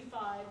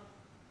 1965.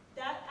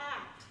 That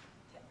act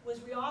was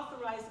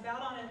reauthorized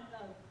about on a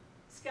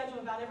schedule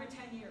about every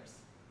 10 years.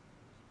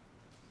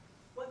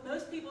 What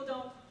most people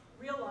don't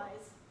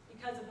realize,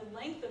 because of the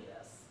length of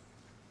this,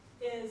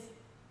 is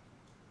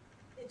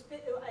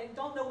I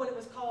don't know what it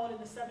was called in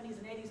the 70s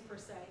and 80s per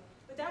se,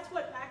 but that's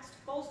what Act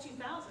Goals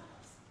 2000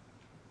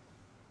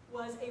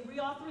 was a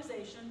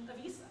reauthorization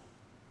of ESA.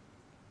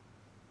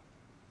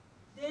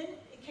 Then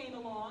it came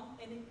along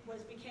and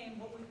it became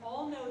what we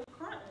all know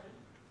currently,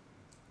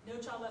 No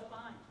Child Left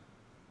Behind.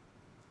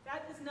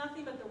 That is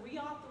nothing but the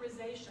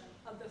reauthorization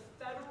of the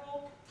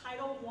federal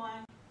Title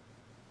I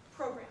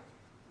program.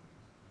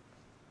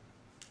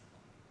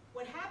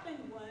 What happened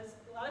was,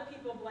 a lot of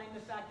people blame the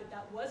fact that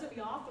that wasn't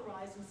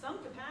reauthorized in some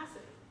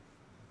capacity,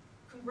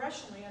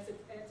 congressionally, as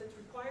it's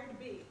required to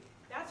be.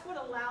 That's what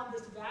allowed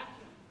this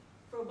vacuum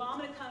for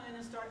Obama to come in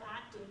and start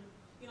acting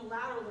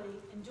unilaterally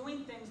and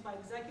doing things by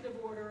executive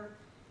order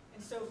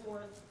and so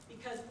forth,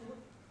 because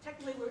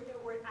technically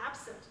we're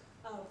absent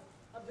of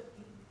the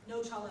No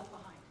No Child Left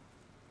Behind.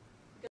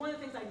 Because one of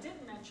the things I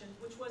didn't mention,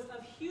 which was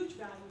of huge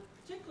value,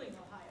 particularly in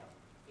Ohio,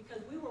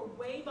 because we were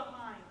way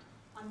behind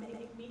on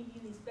meeting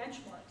these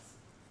benchmarks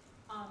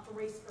for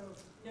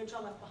No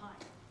Child Left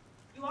Behind.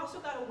 You also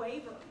got a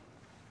waiver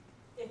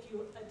if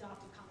you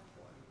adopted Common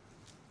Core.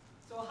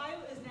 So Ohio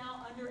is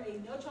now under a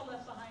No Child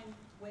Left Behind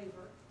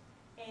waiver,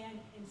 and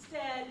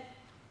instead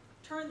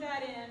turned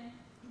that in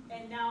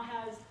and now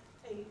has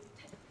a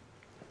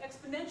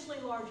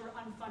exponentially larger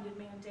unfunded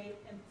mandate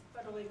and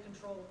federally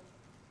controlled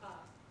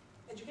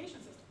education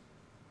system.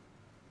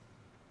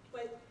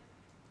 But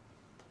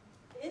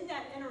in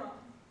that interim,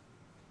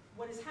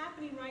 what is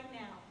happening right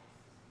now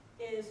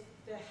is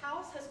the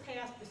House has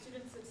passed the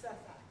Student Success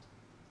Act.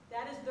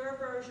 That is their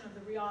version of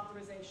the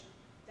reauthorization.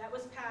 That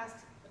was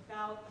passed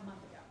about a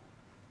month ago.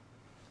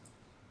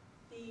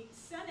 The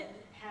Senate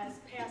has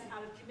passed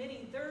out of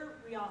committee their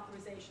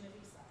reauthorization of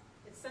ESA.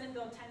 It's Senate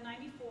Bill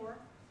 1094,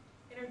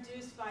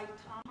 introduced by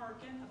Tom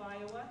Harkin of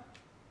Iowa.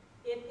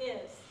 It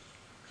is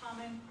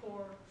Common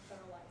Core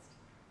federalized.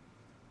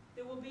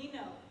 There will be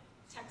no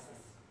Texas.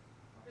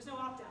 There's no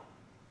opt-out.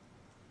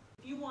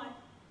 If you want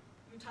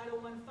your Title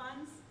I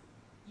funds,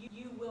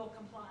 you will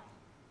comply.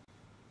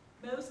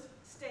 Most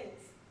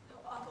states,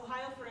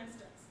 Ohio for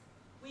instance,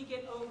 we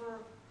get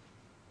over,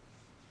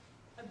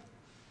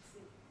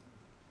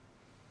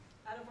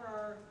 out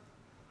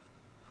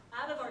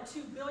of our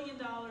 $2 billion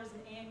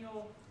in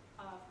annual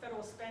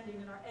federal spending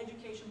in our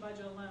education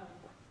budget alone,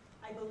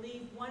 I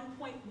believe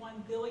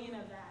 1.1 billion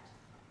of that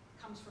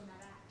comes from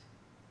that act.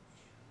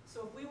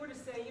 So if we were to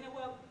say, you know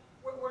what,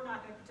 we're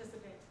not going to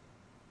participate,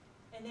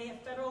 and they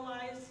have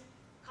federalized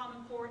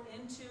Common Core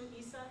into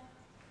ESA,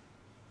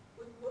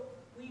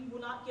 we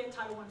will not get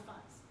Title I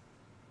funds.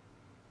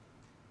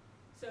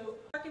 So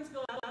Harkin's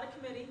bill out of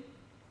committee.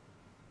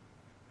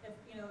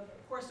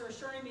 Of course, they're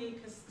assuring me,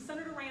 because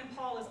Senator Rand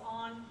Paul is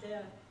on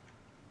this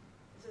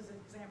is an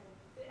example.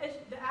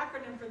 The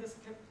acronym for this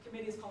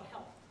committee is called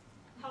HELP.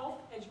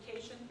 Health,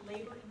 Education,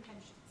 Labor, and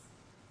Pensions.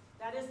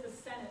 That is the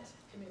Senate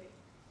committee.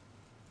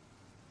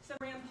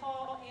 Senator Rand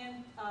Paul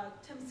and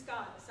Tim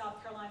Scott of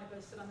South Carolina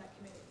both sit on that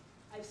committee.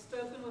 I've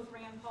spoken with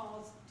Rand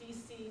Paul's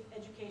DC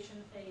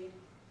education aide,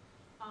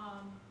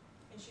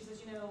 and she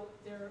says,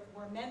 there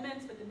were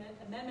amendments, but the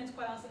amendments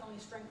quite honestly only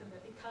strengthened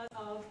it because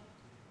of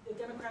the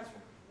Democrats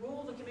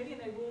ruled the committee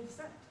and they ruled the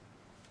Senate.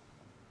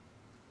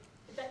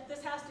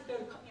 This has to go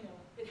to,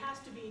 it has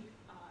to be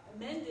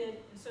amended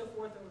and so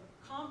forth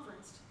or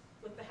conferenced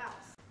with the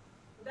House.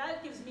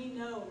 That gives me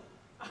no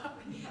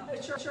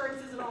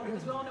assurances at all,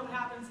 because we all know what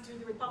happens to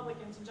the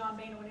Republicans and John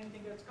Boehner when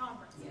anything goes to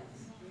conference. Yes.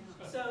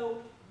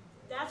 So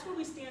that's where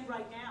we stand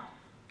right now,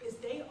 is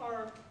they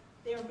are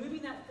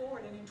moving that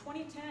forward. And in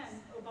 2010,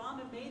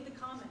 Obama made the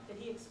comment that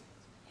his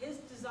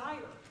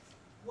desire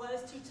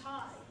was to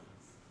tie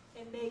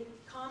and make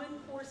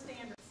Common Core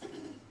standards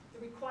the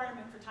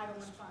requirement for Title I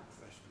funds.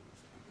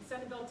 And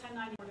Senate Bill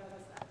 1094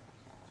 does that.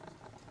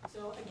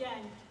 So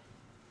again,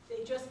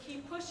 they just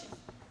keep pushing.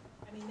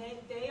 I mean,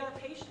 they are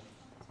patient.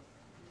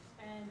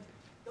 And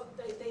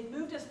they've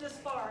moved us this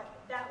far.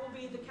 That will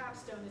be the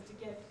capstone, is to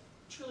get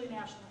truly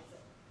nationalize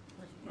it.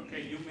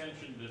 Okay, you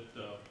mentioned that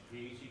the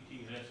ACT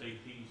and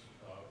SATs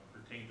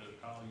pertain to the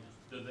colleges.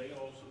 Do they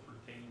also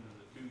pertain to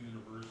the two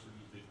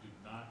universities that do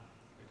not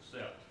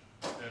accept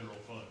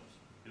federal funds,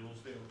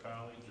 Hillsdale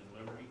College and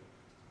Liberty?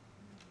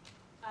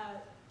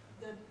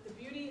 The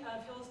beauty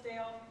of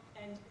Hillsdale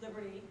and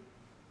Liberty,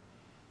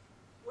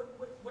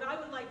 what I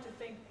would like to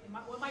think,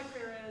 what my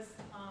prayer is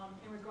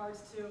in regards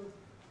to,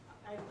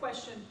 I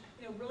question,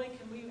 really,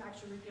 can we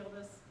actually repeal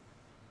this?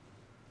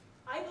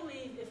 I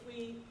believe if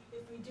we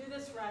do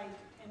this right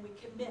and we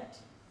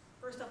commit,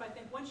 first off, I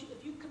think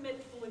if you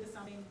commit fully to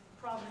something,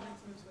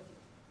 Providence moves with you.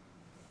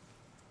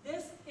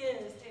 This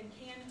is and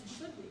can and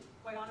should be,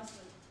 quite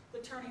honestly, the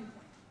turning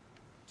point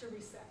to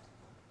reset.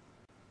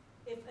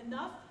 If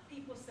enough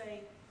people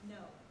say,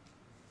 no,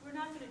 we're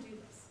not going to do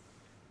this.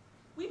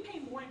 We pay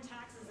more in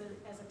taxes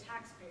as a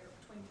taxpayer,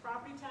 between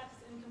property taxes,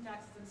 income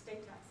taxes, and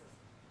state taxes.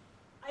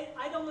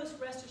 I'd almost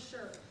rest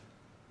assured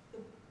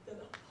the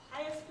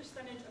highest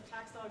percentage of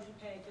tax dollars you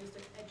pay goes to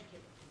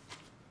educate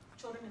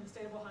children in the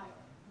state of Ohio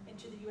and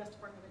to the U.S.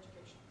 Department of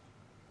Education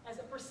as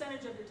a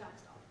percentage of your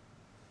tax dollar.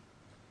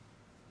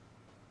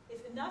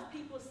 If enough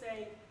people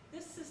say,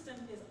 this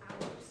system is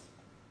ours,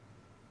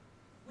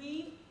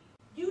 you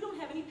don't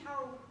have any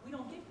power we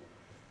don't give you.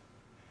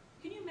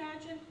 Can you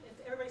imagine if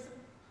everybody said,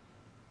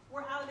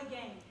 we're out of the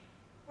game,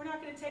 we're not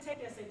going to take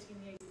the SAT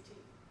and the ACT.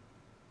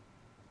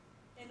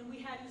 And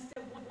we had,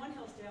 instead of one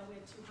Hillsdale, we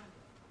had 200.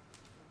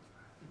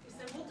 We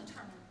said, we'll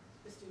determine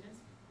the students.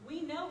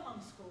 We know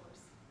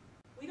homeschoolers.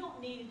 We don't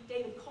need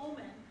David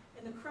Coleman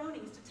and the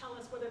cronies to tell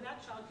us whether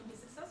that child can be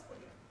successful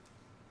here.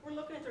 We're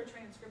looking at their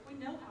transcript. We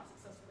know how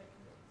successful they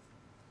can be.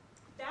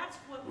 That's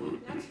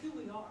who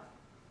we are.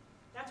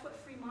 That's what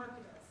free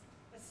market is.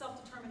 It's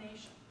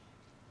self-determination.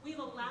 We've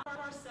allowed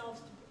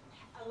ourselves to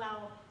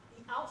allow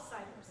the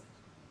outsiders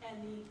and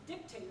the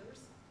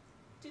dictators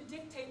to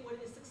dictate what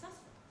is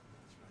successful.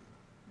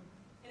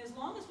 And as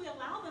long as we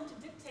allow them to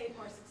dictate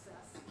our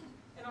success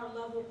and our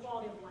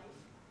quality of life,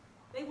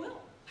 they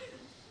will.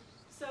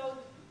 So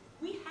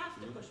we have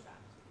to push back,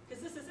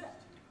 because this is it.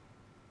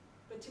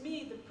 But to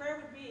me, the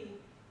prayer would be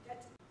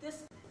that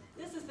this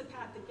is the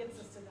path that gets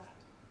us to that.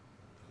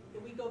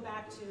 That we go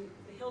back to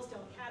the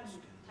Hillsdale Academy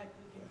type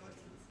of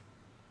universities.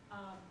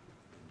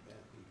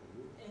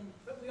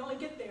 But we only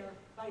get there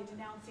by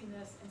denouncing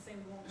this and saying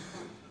we won't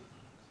respond.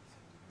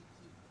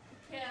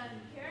 Can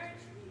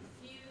parents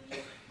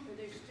refuse for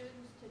their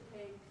students to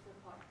take the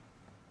park?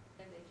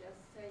 And they just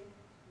say,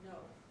 no,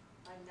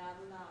 I'm not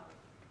allowed?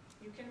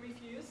 You can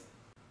refuse.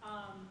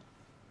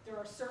 There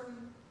are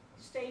certain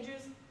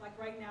stages, like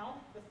right now,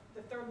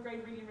 the third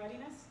grade reading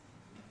readiness.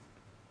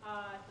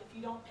 If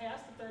you don't pass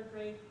the third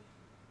grade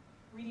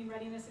reading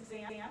readiness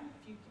exam,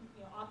 if you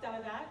opt out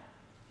of that,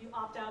 if you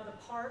opt out of the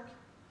park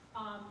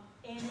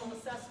annual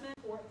assessment,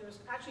 or there's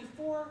actually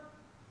 4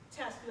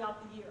 tests throughout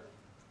the year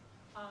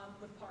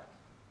with park.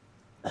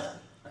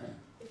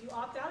 If you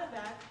opt out of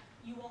that,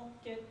 you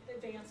won't get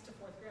advanced to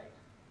 4th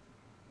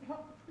grade.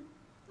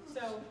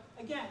 So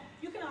again,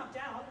 you can opt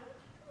out.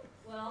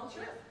 Well,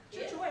 Sure, it's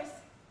your if choice.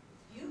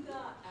 if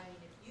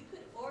you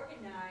could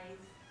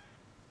organize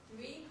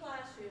 3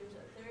 classrooms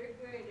of 3rd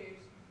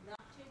graders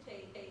not to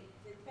take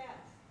the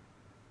test.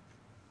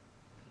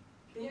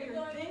 Then You're your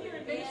going to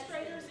advance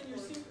administrators them and your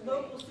towards grade.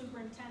 local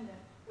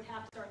superintendent would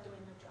have to start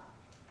doing their job.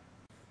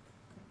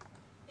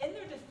 In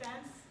their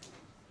defense,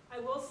 I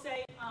will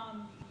say,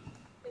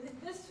 in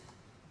this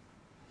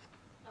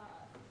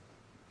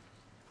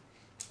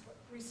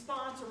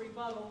response or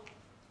rebuttal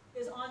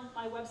is on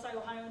my website,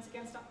 Ohioans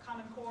Against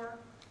Common Core.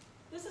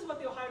 This is what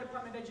the Ohio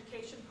Department of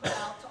Education put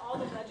out to all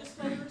the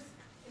legislators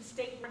and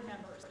state board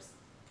members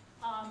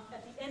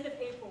at the end of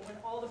April, when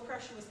all the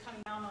pressure was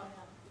coming down on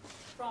them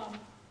from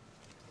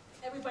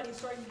everybody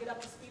starting to get up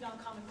to speed on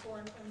Common Core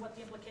and what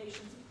the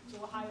implications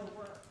to Ohio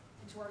were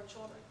and to our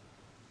children.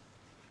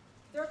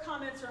 Their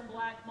comments are in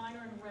black, mine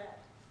are in red.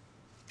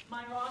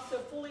 Mine are also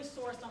fully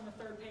sourced on the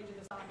 3rd page of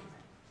this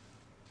document.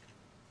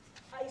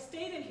 I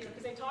stayed in here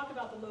because they talk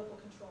about the local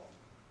control.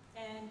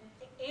 And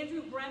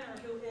Andrew Brenner,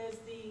 who is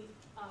the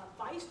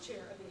vice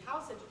chair of the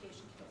House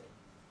Education Committee,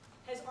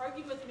 has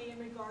argued with me in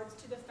regards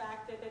to the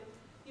fact that,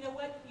 you know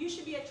what, you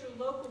should be at your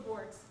local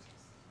boards.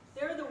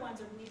 They're the ones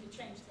that need to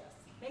change this.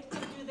 Make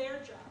them do their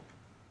job.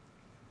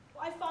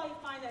 Well, I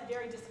find that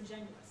very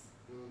disingenuous.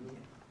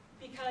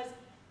 Because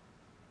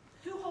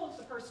who holds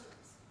the purse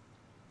strings?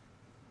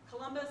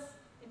 Columbus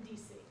and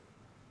DC.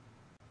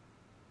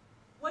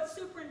 What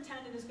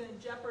superintendent is going to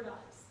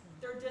jeopardize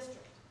their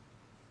district?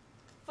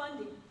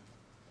 Funding,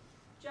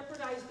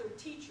 jeopardize their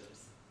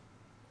teachers,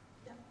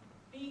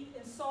 be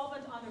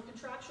insolvent on their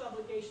contractual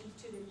obligations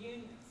to their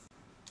unions?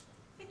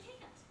 They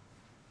can't.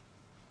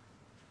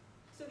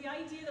 So the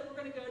idea that we're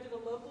going to go to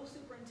the local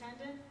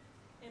superintendent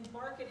and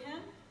bark at him,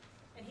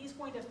 and he's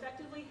going to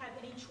effectively have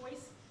any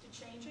choice to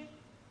change it?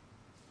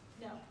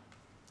 No.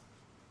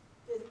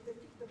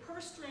 The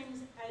purse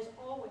strings, as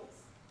always,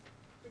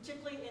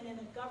 particularly in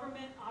a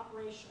government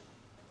operation,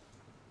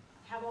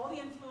 have all the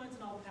influence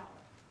and all the power.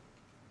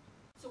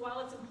 So while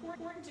it's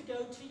important to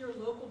go to your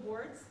local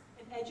boards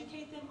and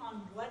educate them on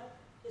what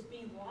is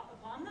being brought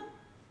upon them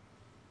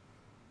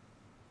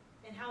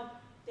and how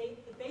they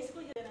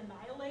basically have been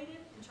annihilated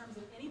in terms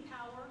of any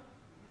power,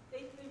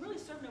 they really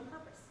serve no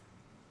purpose.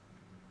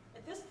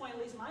 At this point,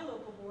 at least my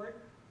local board,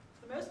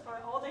 for the most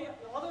part, all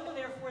they're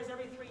there for is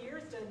every 3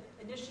 years to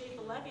initiate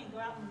the levy and go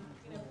out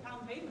and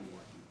pound pavement for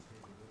it.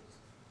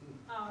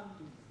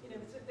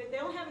 So they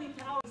don't have any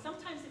power.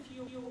 Sometimes if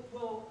you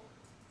will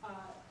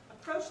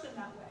approach them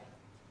that way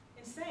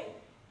and say,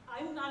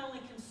 I'm not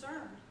only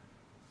concerned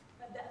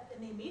that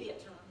in the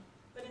immediate term,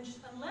 but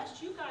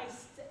unless you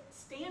guys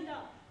stand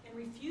up and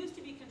refuse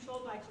to be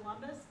controlled by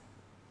Columbus,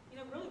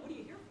 really, what are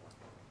you here for?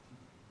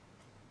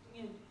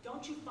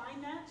 Don't you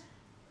find that,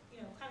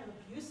 kind of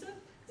abusive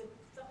that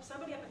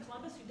somebody up in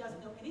Columbus who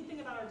doesn't know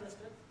anything about our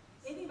district,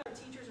 anything about our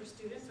teachers or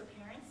students or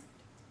parents,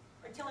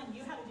 are telling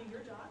you how to do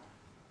your job?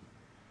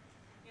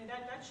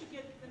 That should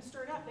get them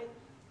stirred up.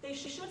 They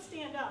should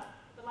stand up,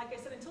 but like I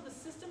said, until the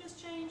system is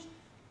changed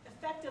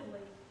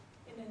effectively,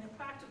 and in a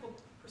practical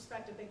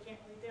perspective, they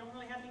don't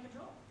really have any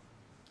control.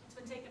 It's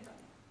been taken from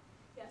them.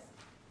 Yes?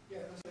 Yeah,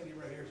 this lady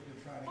right here has been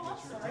trying to Oh, get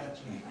I'm your sorry.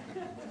 attention.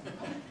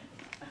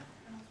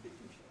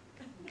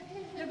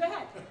 No, go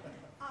ahead.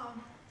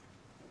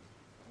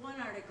 One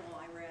article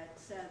I read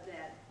said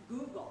that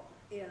Google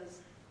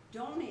is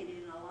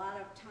donating a lot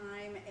of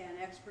time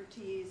and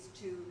expertise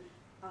to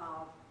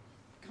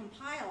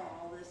compile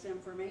all this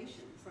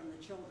information from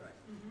the children.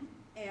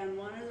 And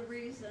one of the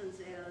reasons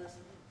is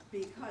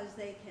because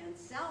they can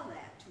sell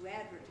that to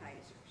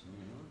advertisers.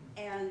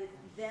 And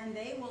then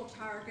they will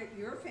target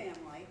your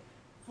family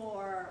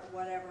for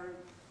whatever,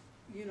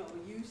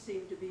 you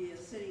seem to be a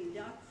sitting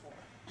duck for.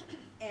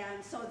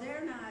 And so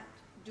they're not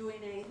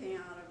doing anything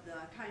out of the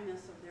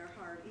kindness of their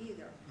heart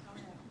either.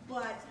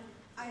 But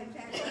in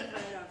fact, I've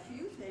read a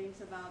few things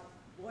about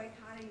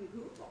boycotting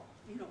Google.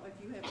 If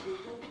you have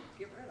Google,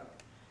 get rid of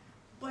it.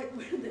 But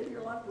then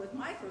you're left with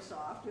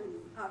Microsoft, and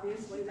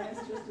obviously that's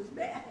just as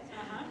bad.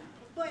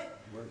 But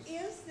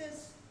is this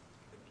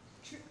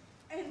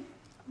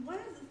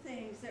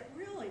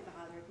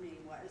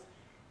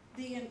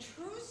the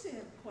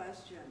intrusive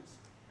questions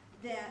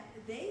that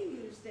they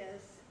used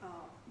as,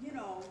 you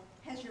know,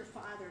 has your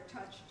father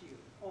touched you?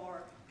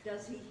 Or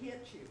does he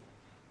hit you?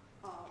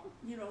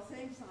 You know,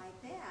 things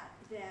like that,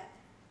 that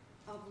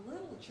of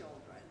little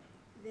children,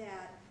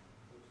 that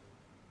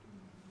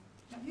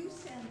you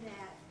send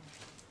that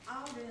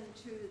out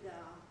into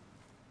the,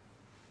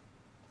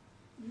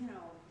 you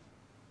know,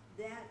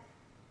 that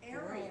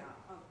area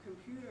of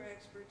computer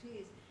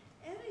expertise.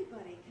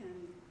 Anybody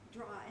can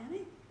draw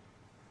any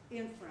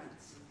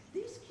inference.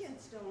 These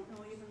kids don't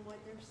know even what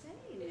they're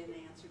saying in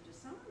answer to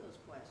some of those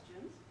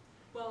questions.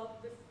 Well,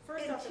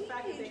 first And off, the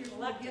fact that they teenagers will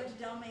collect give it.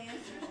 dumb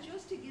answers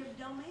just to give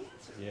dumb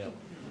answers. Yeah.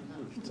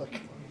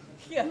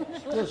 Yeah.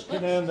 This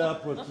can end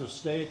up with the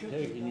state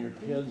taking your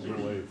kids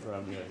away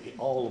from you,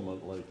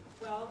 ultimately.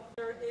 Well,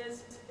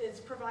 it's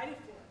provided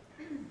for.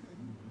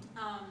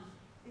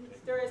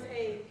 There is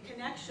a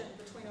connection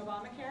between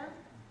Obamacare,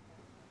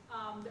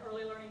 the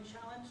Early Learning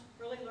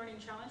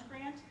Challenge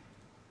grant.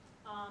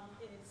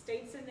 It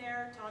states in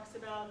there, talks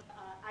about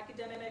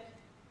academic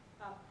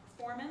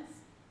performance,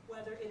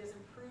 whether it is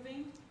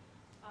improving,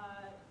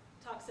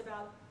 talks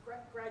about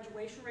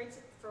graduation rates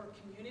for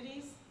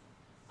communities,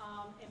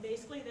 and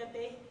basically that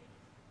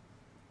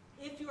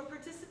if you are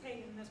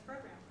participating in this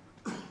program,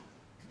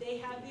 they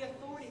have the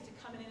authority to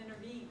come in and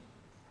intervene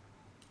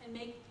and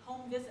make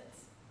home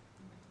visits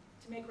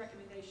to make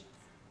recommendations.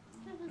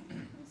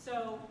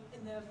 So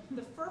in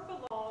the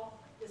FERPA law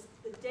is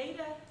the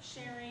data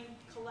sharing,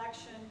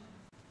 collection,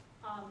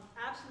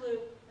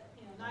 absolute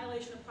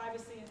annihilation of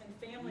privacy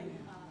and family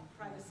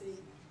privacy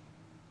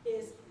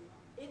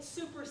it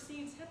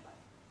supersedes HIPAA.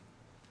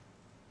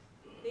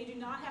 They do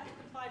not have to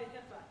comply to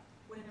HIPAA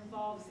when it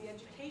involves the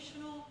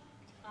educational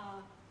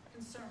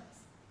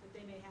concerns that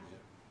they may have.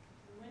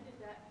 When did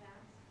that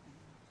pass?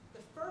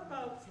 The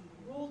FERPA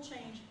rule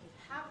change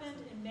happened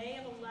in May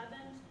of 11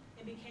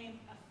 and became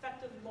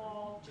effective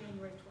law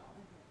January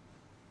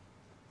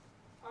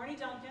 12. Arnie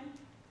Duncan,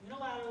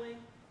 unilaterally,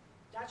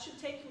 that should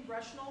take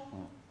congressional,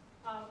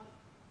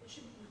 it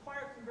should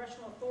require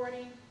congressional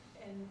authority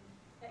and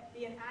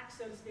be an act,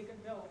 so to speak,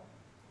 of bill.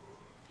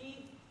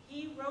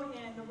 He wrote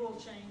in the rule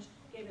change,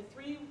 gave a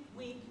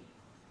 3-week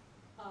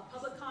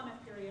public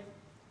comment period,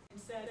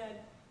 and said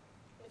that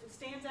if it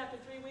stands after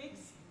 3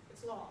 weeks,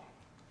 it's law.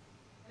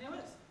 And it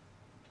was.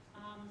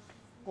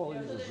 Well,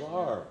 he's a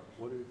czar.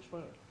 What do you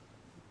expect?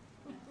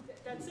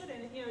 That's it.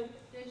 And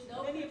There's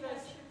no many of us.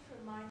 protection for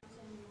minors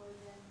anymore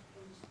than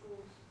in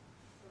schools.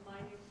 For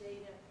minors'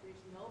 data,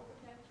 there's no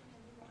protection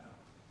anymore.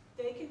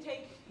 They can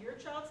take your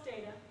child's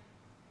data,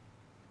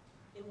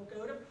 it will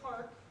go to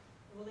Park,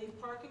 it will leave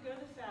Park and go to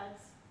the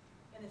feds,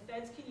 and the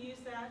feds can use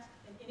that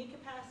in any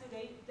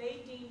capacity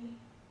they deem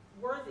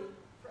worthy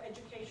for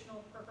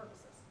educational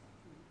purposes.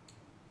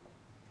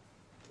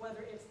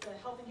 Whether it's the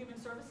Health and Human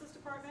Services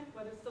Department,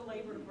 whether it's the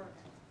Labor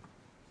Department,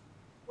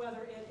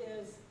 whether it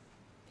is,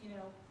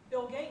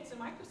 Bill Gates and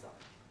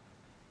Microsoft,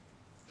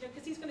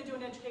 because he's going to do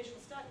an educational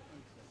study.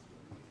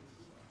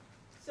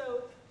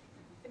 So,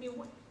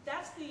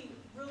 that's the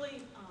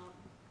really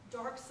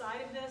dark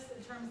side of this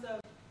in terms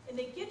of, and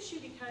they get you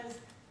because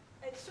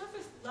at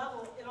surface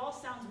level, it all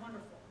sounds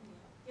wonderful.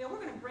 We're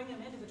going to bring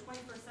them into the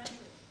 21st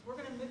century. We're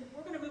going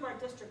to move our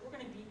district. We're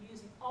going to be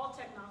using all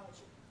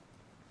technology.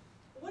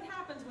 But what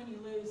happens when you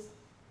lose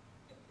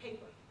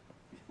paper?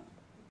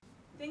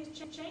 Things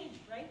change,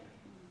 right?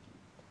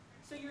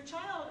 So your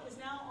child is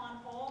now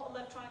on all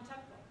electronic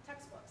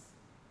textbooks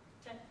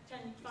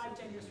 5,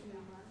 10 years from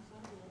now.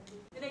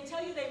 And they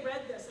tell you they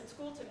read this at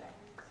school today.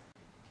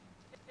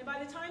 And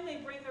by the time they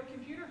bring their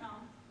computer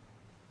home,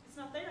 it's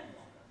not there any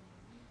longer.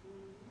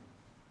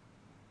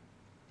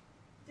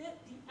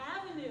 The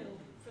avenue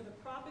for the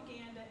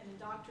propaganda and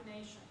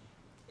indoctrination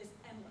is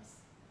endless.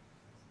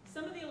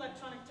 Some of the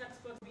electronic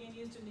textbooks being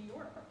used in New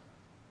York,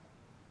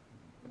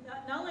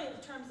 not only in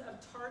terms of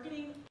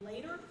targeting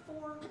later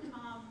for,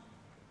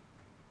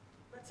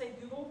 let's say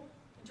Google,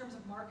 in terms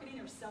of marketing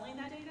or selling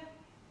that data,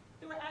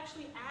 there were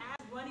actually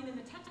ads running in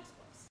the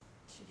textbooks.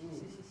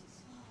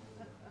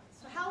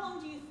 So how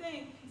long do you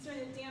think, considering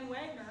that Dan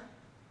Wagner,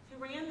 who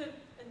ran the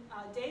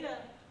data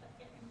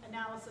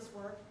analysis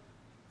work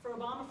for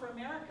Obama for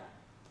America,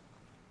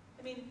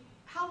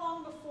 how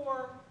long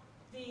before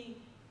the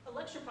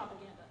election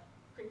propaganda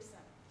creeps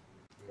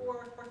in?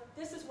 Or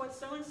this is what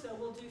so-and-so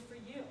will do for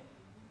you.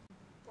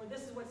 Or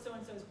this is what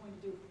so-and-so is going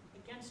to do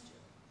against you.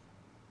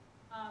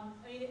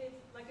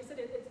 Like I said,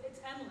 it's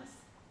endless.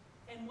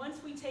 And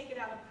once we take it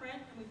out of print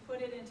and we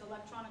put it into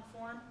electronic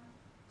form,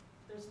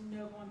 there's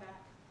no going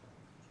back.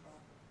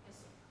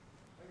 Yes, sir.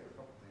 I got a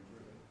couple things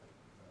really.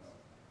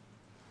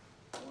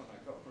 One,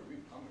 I thought for me,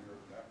 I'm here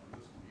after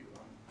listening to you,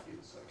 I'm getting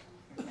sick.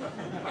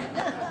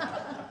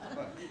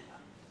 But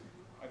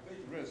I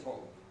think there is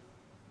hope.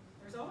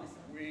 There's always some.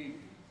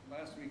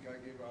 Last week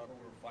I gave out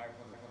over 500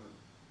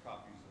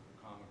 copies of the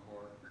Common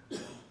Core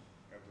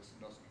at the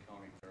Sandusky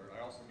County Fair.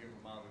 I also gave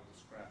them out at the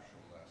scrap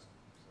show last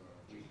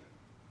weekend.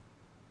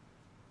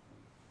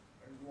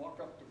 I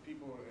walked up to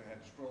people that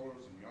had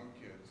strollers and young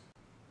kids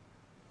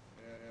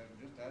and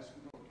just asked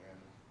them to look at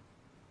it.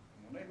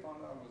 they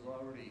found out it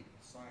was already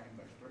signed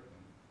by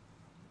Strickland,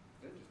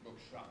 they just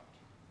looked shocked.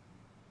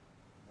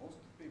 Most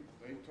of the people,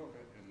 they took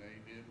it and they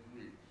did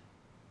read.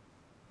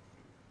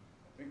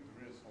 I think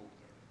there is hope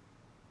there.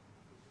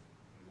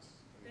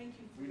 Thank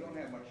you. We don't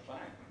have much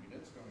time. I mean,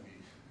 it's going to be.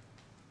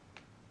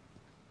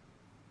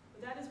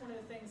 But that is one of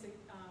the things that,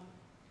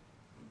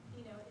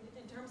 you know,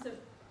 in terms of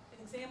an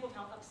example of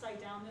how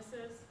upside down this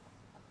is,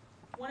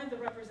 one of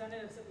the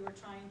representatives that we were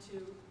trying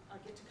to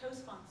get to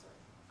co-sponsor,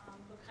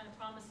 looked kind of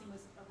promising,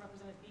 was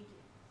Representative Beakey.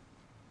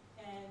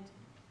 And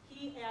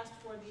he asked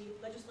for the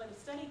Legislative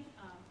Study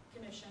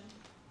Commission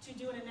to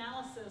do an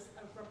analysis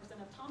of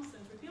Representative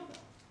Thompson's repeal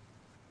bill.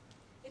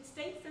 It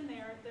states in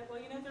there that,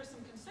 well, you know, there's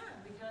some concern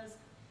because,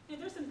 you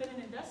know, there's been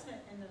an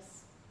investment in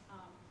this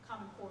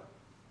Common Core.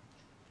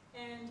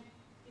 And,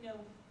 you know,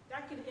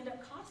 that could end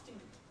up costing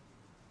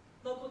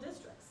local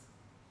districts.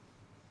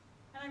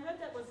 And I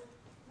read that was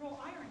real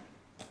irony,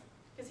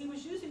 because he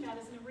was using that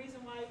as a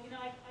reason why, you know,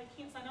 I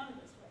can't sign on to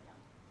this right now.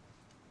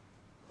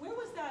 Where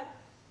was that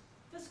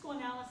fiscal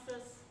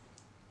analysis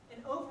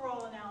and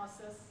overall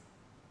analysis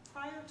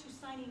prior to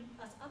signing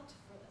us up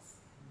for this?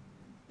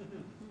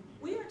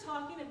 We are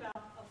talking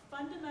about a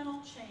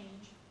fundamental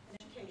change in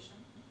education.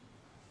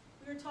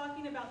 We are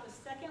talking about the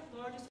second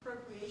largest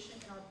appropriation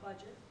in our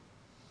budget,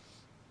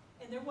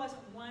 and there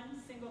wasn't one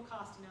single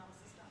cost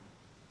analysis done.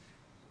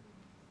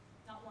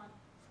 Not one.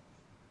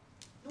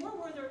 Nor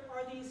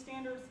are these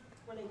standards,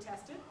 were they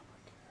tested,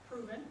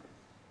 proven.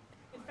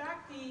 In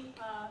fact, the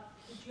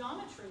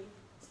geometry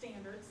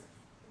standards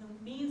and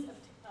the means of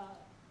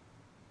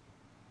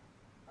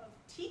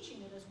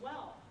teaching it as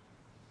well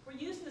were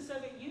used in the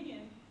Soviet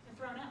Union and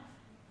thrown out.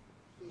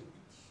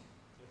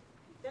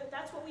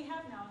 That's what we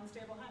have now in the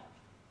state of Ohio.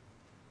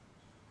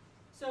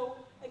 So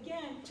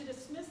again, to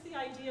dismiss the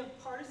idea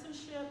of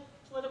partisanship,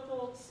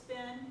 political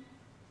spin,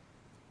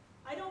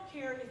 I don't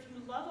care if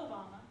you love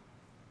Obama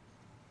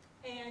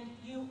and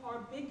you are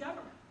big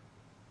government.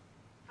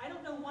 I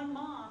don't know one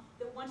mom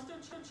that wants their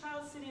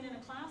child sitting in a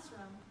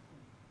classroom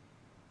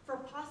for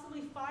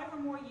possibly 5 or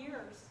more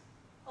years,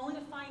 only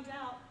to find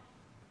out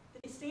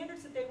that the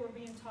standards that they were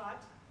being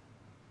taught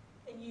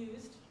and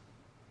used,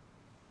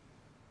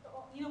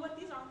 you know what,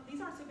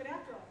 these aren't so good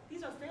after all.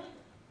 These are failure.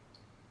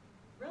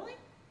 Really?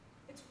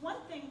 It's one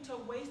thing to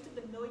have wasted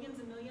the millions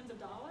and millions of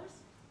dollars.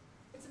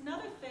 It's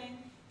another thing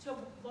to have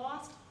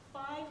lost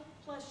 5+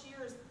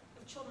 years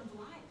of children's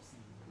lives.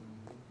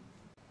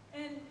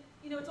 And,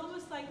 you know, it's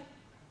almost like,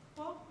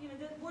 well, you know,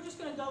 we're just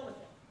going to go with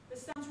it.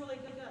 This sounds really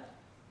good.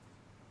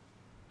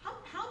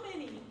 How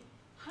many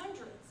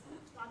hundreds,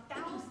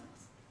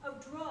 thousands of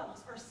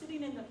drugs are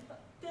sitting in the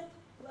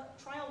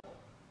 5th trial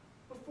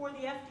before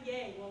the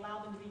FDA will allow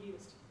them to be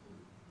used?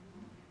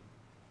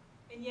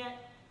 And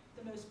yet,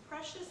 the most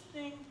precious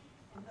thing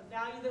and the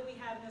value that we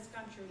have in this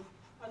country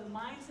are the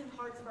minds and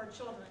hearts of our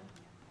children,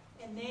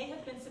 and they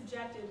have been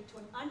subjected to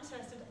an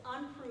untested,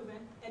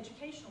 unproven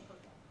educational program.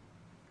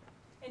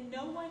 And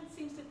no one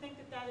seems to think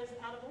that that is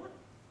out of order.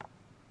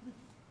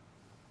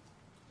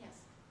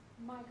 Yes?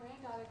 My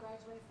granddaughter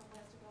graduated from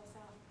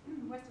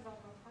Westerville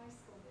North High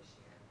School this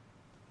year,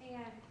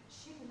 and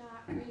she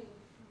cannot read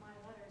my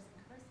letters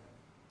in cursive.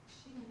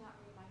 She cannot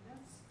read my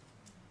notes.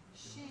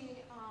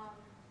 She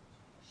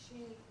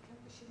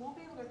won't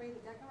be able to read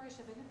the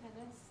Declaration of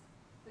Independence,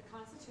 the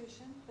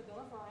Constitution, the Bill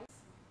of Rights.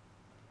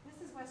 This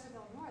is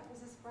Westerville North.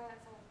 This is right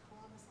outside of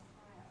Columbus,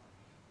 Ohio.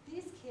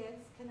 These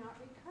kids cannot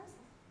read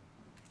cursive.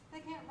 They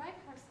can't write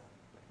cursive.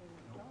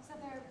 So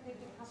they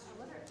become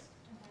illiterate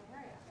in that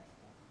area.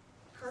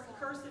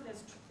 Cursive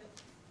is,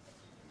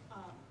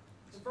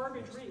 the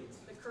verbiage reads,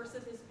 the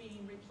cursive is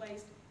being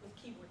replaced with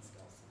keyboard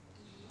skills.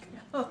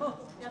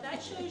 Now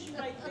that shows you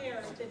right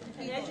there that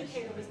an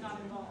educator was not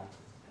involved.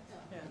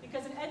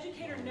 Because an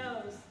educator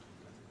knows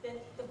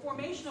that the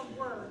formation of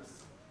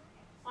words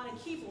on a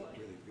keyboard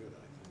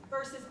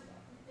versus,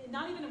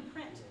 not even in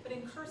print, but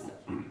in cursive,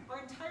 are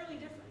entirely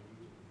different.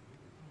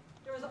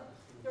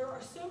 There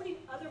are so many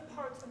other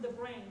parts of the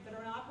brain that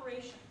are in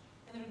operation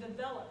and that are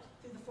developed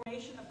through the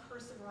formation of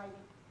cursive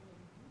writing.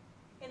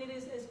 And it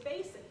is as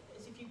basic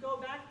as, if you go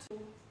back to,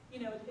 you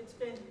know, it's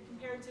been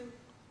compared to,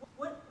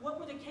 what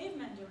were the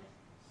cavemen doing?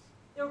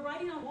 They were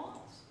writing on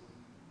walls.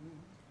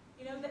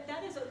 You know,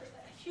 that is a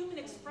human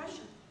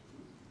expression.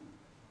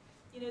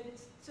 You know,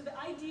 so the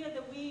idea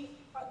that we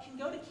can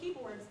go to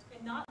keyboards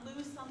and not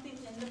lose something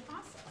in the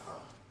process,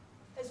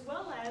 as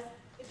well as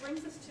it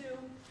brings us to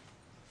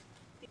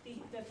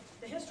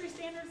the history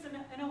standards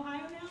in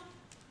Ohio now,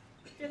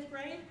 5th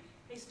grade,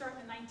 they start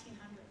in the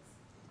 1900s.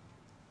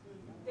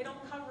 They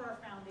don't cover our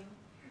founding.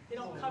 They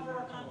don't cover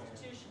our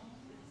Constitution.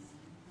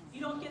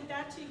 You don't get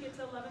that till you get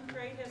to 11th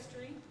grade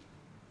history,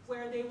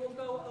 where they will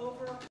go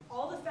over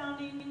all the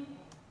founding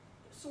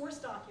source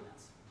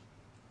documents.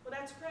 Well,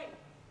 that's great.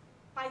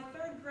 By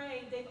 3rd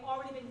grade, they've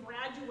already been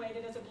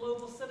graduated as a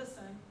global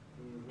citizen,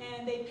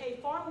 and they pay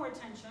far more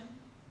attention,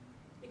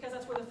 because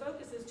that's where the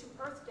focus is, to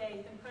Earth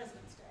Day than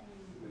President's Day.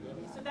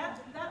 So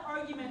that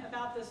argument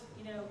about this,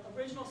 you know,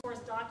 original source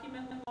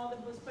document law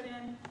that was put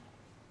in,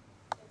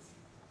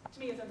 to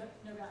me, it's of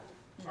no value.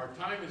 Our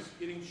time is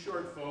getting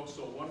short, folks,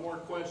 so one more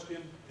question,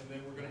 and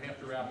then we're gonna have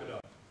to wrap it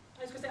up.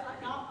 I was gonna say,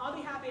 I'll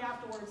be happy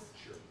afterwards.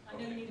 Sure. I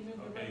know you need to move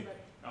the room, but.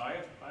 Now,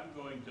 I'm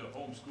going to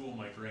homeschool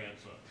my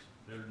grandsons.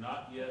 They're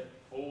not yet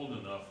old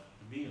enough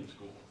to be in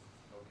school,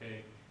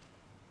 okay?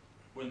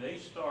 When they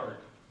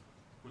start,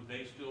 would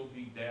they still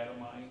be data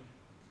mined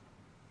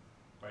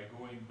by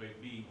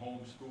being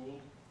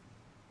homeschooled?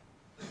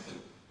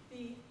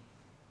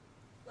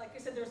 Like I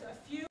said, there's a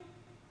few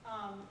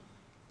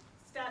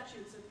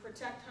statutes that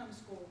protect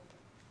homeschool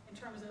in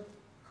terms of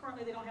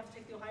currently they don't have to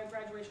take the Ohio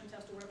graduation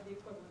test or whatever the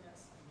equivalent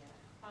is.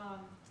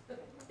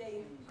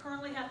 They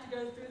currently have to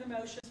go through the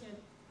motions. You know,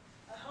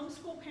 a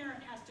homeschool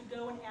parent has to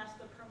go and ask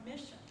the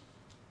permission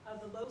of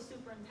the local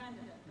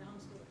superintendent to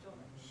homeschool their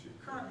children,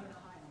 currently in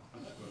Ohio.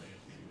 I'm not gonna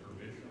ask you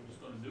permission, I'm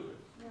just gonna do it.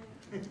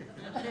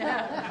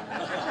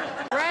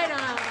 Right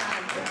on.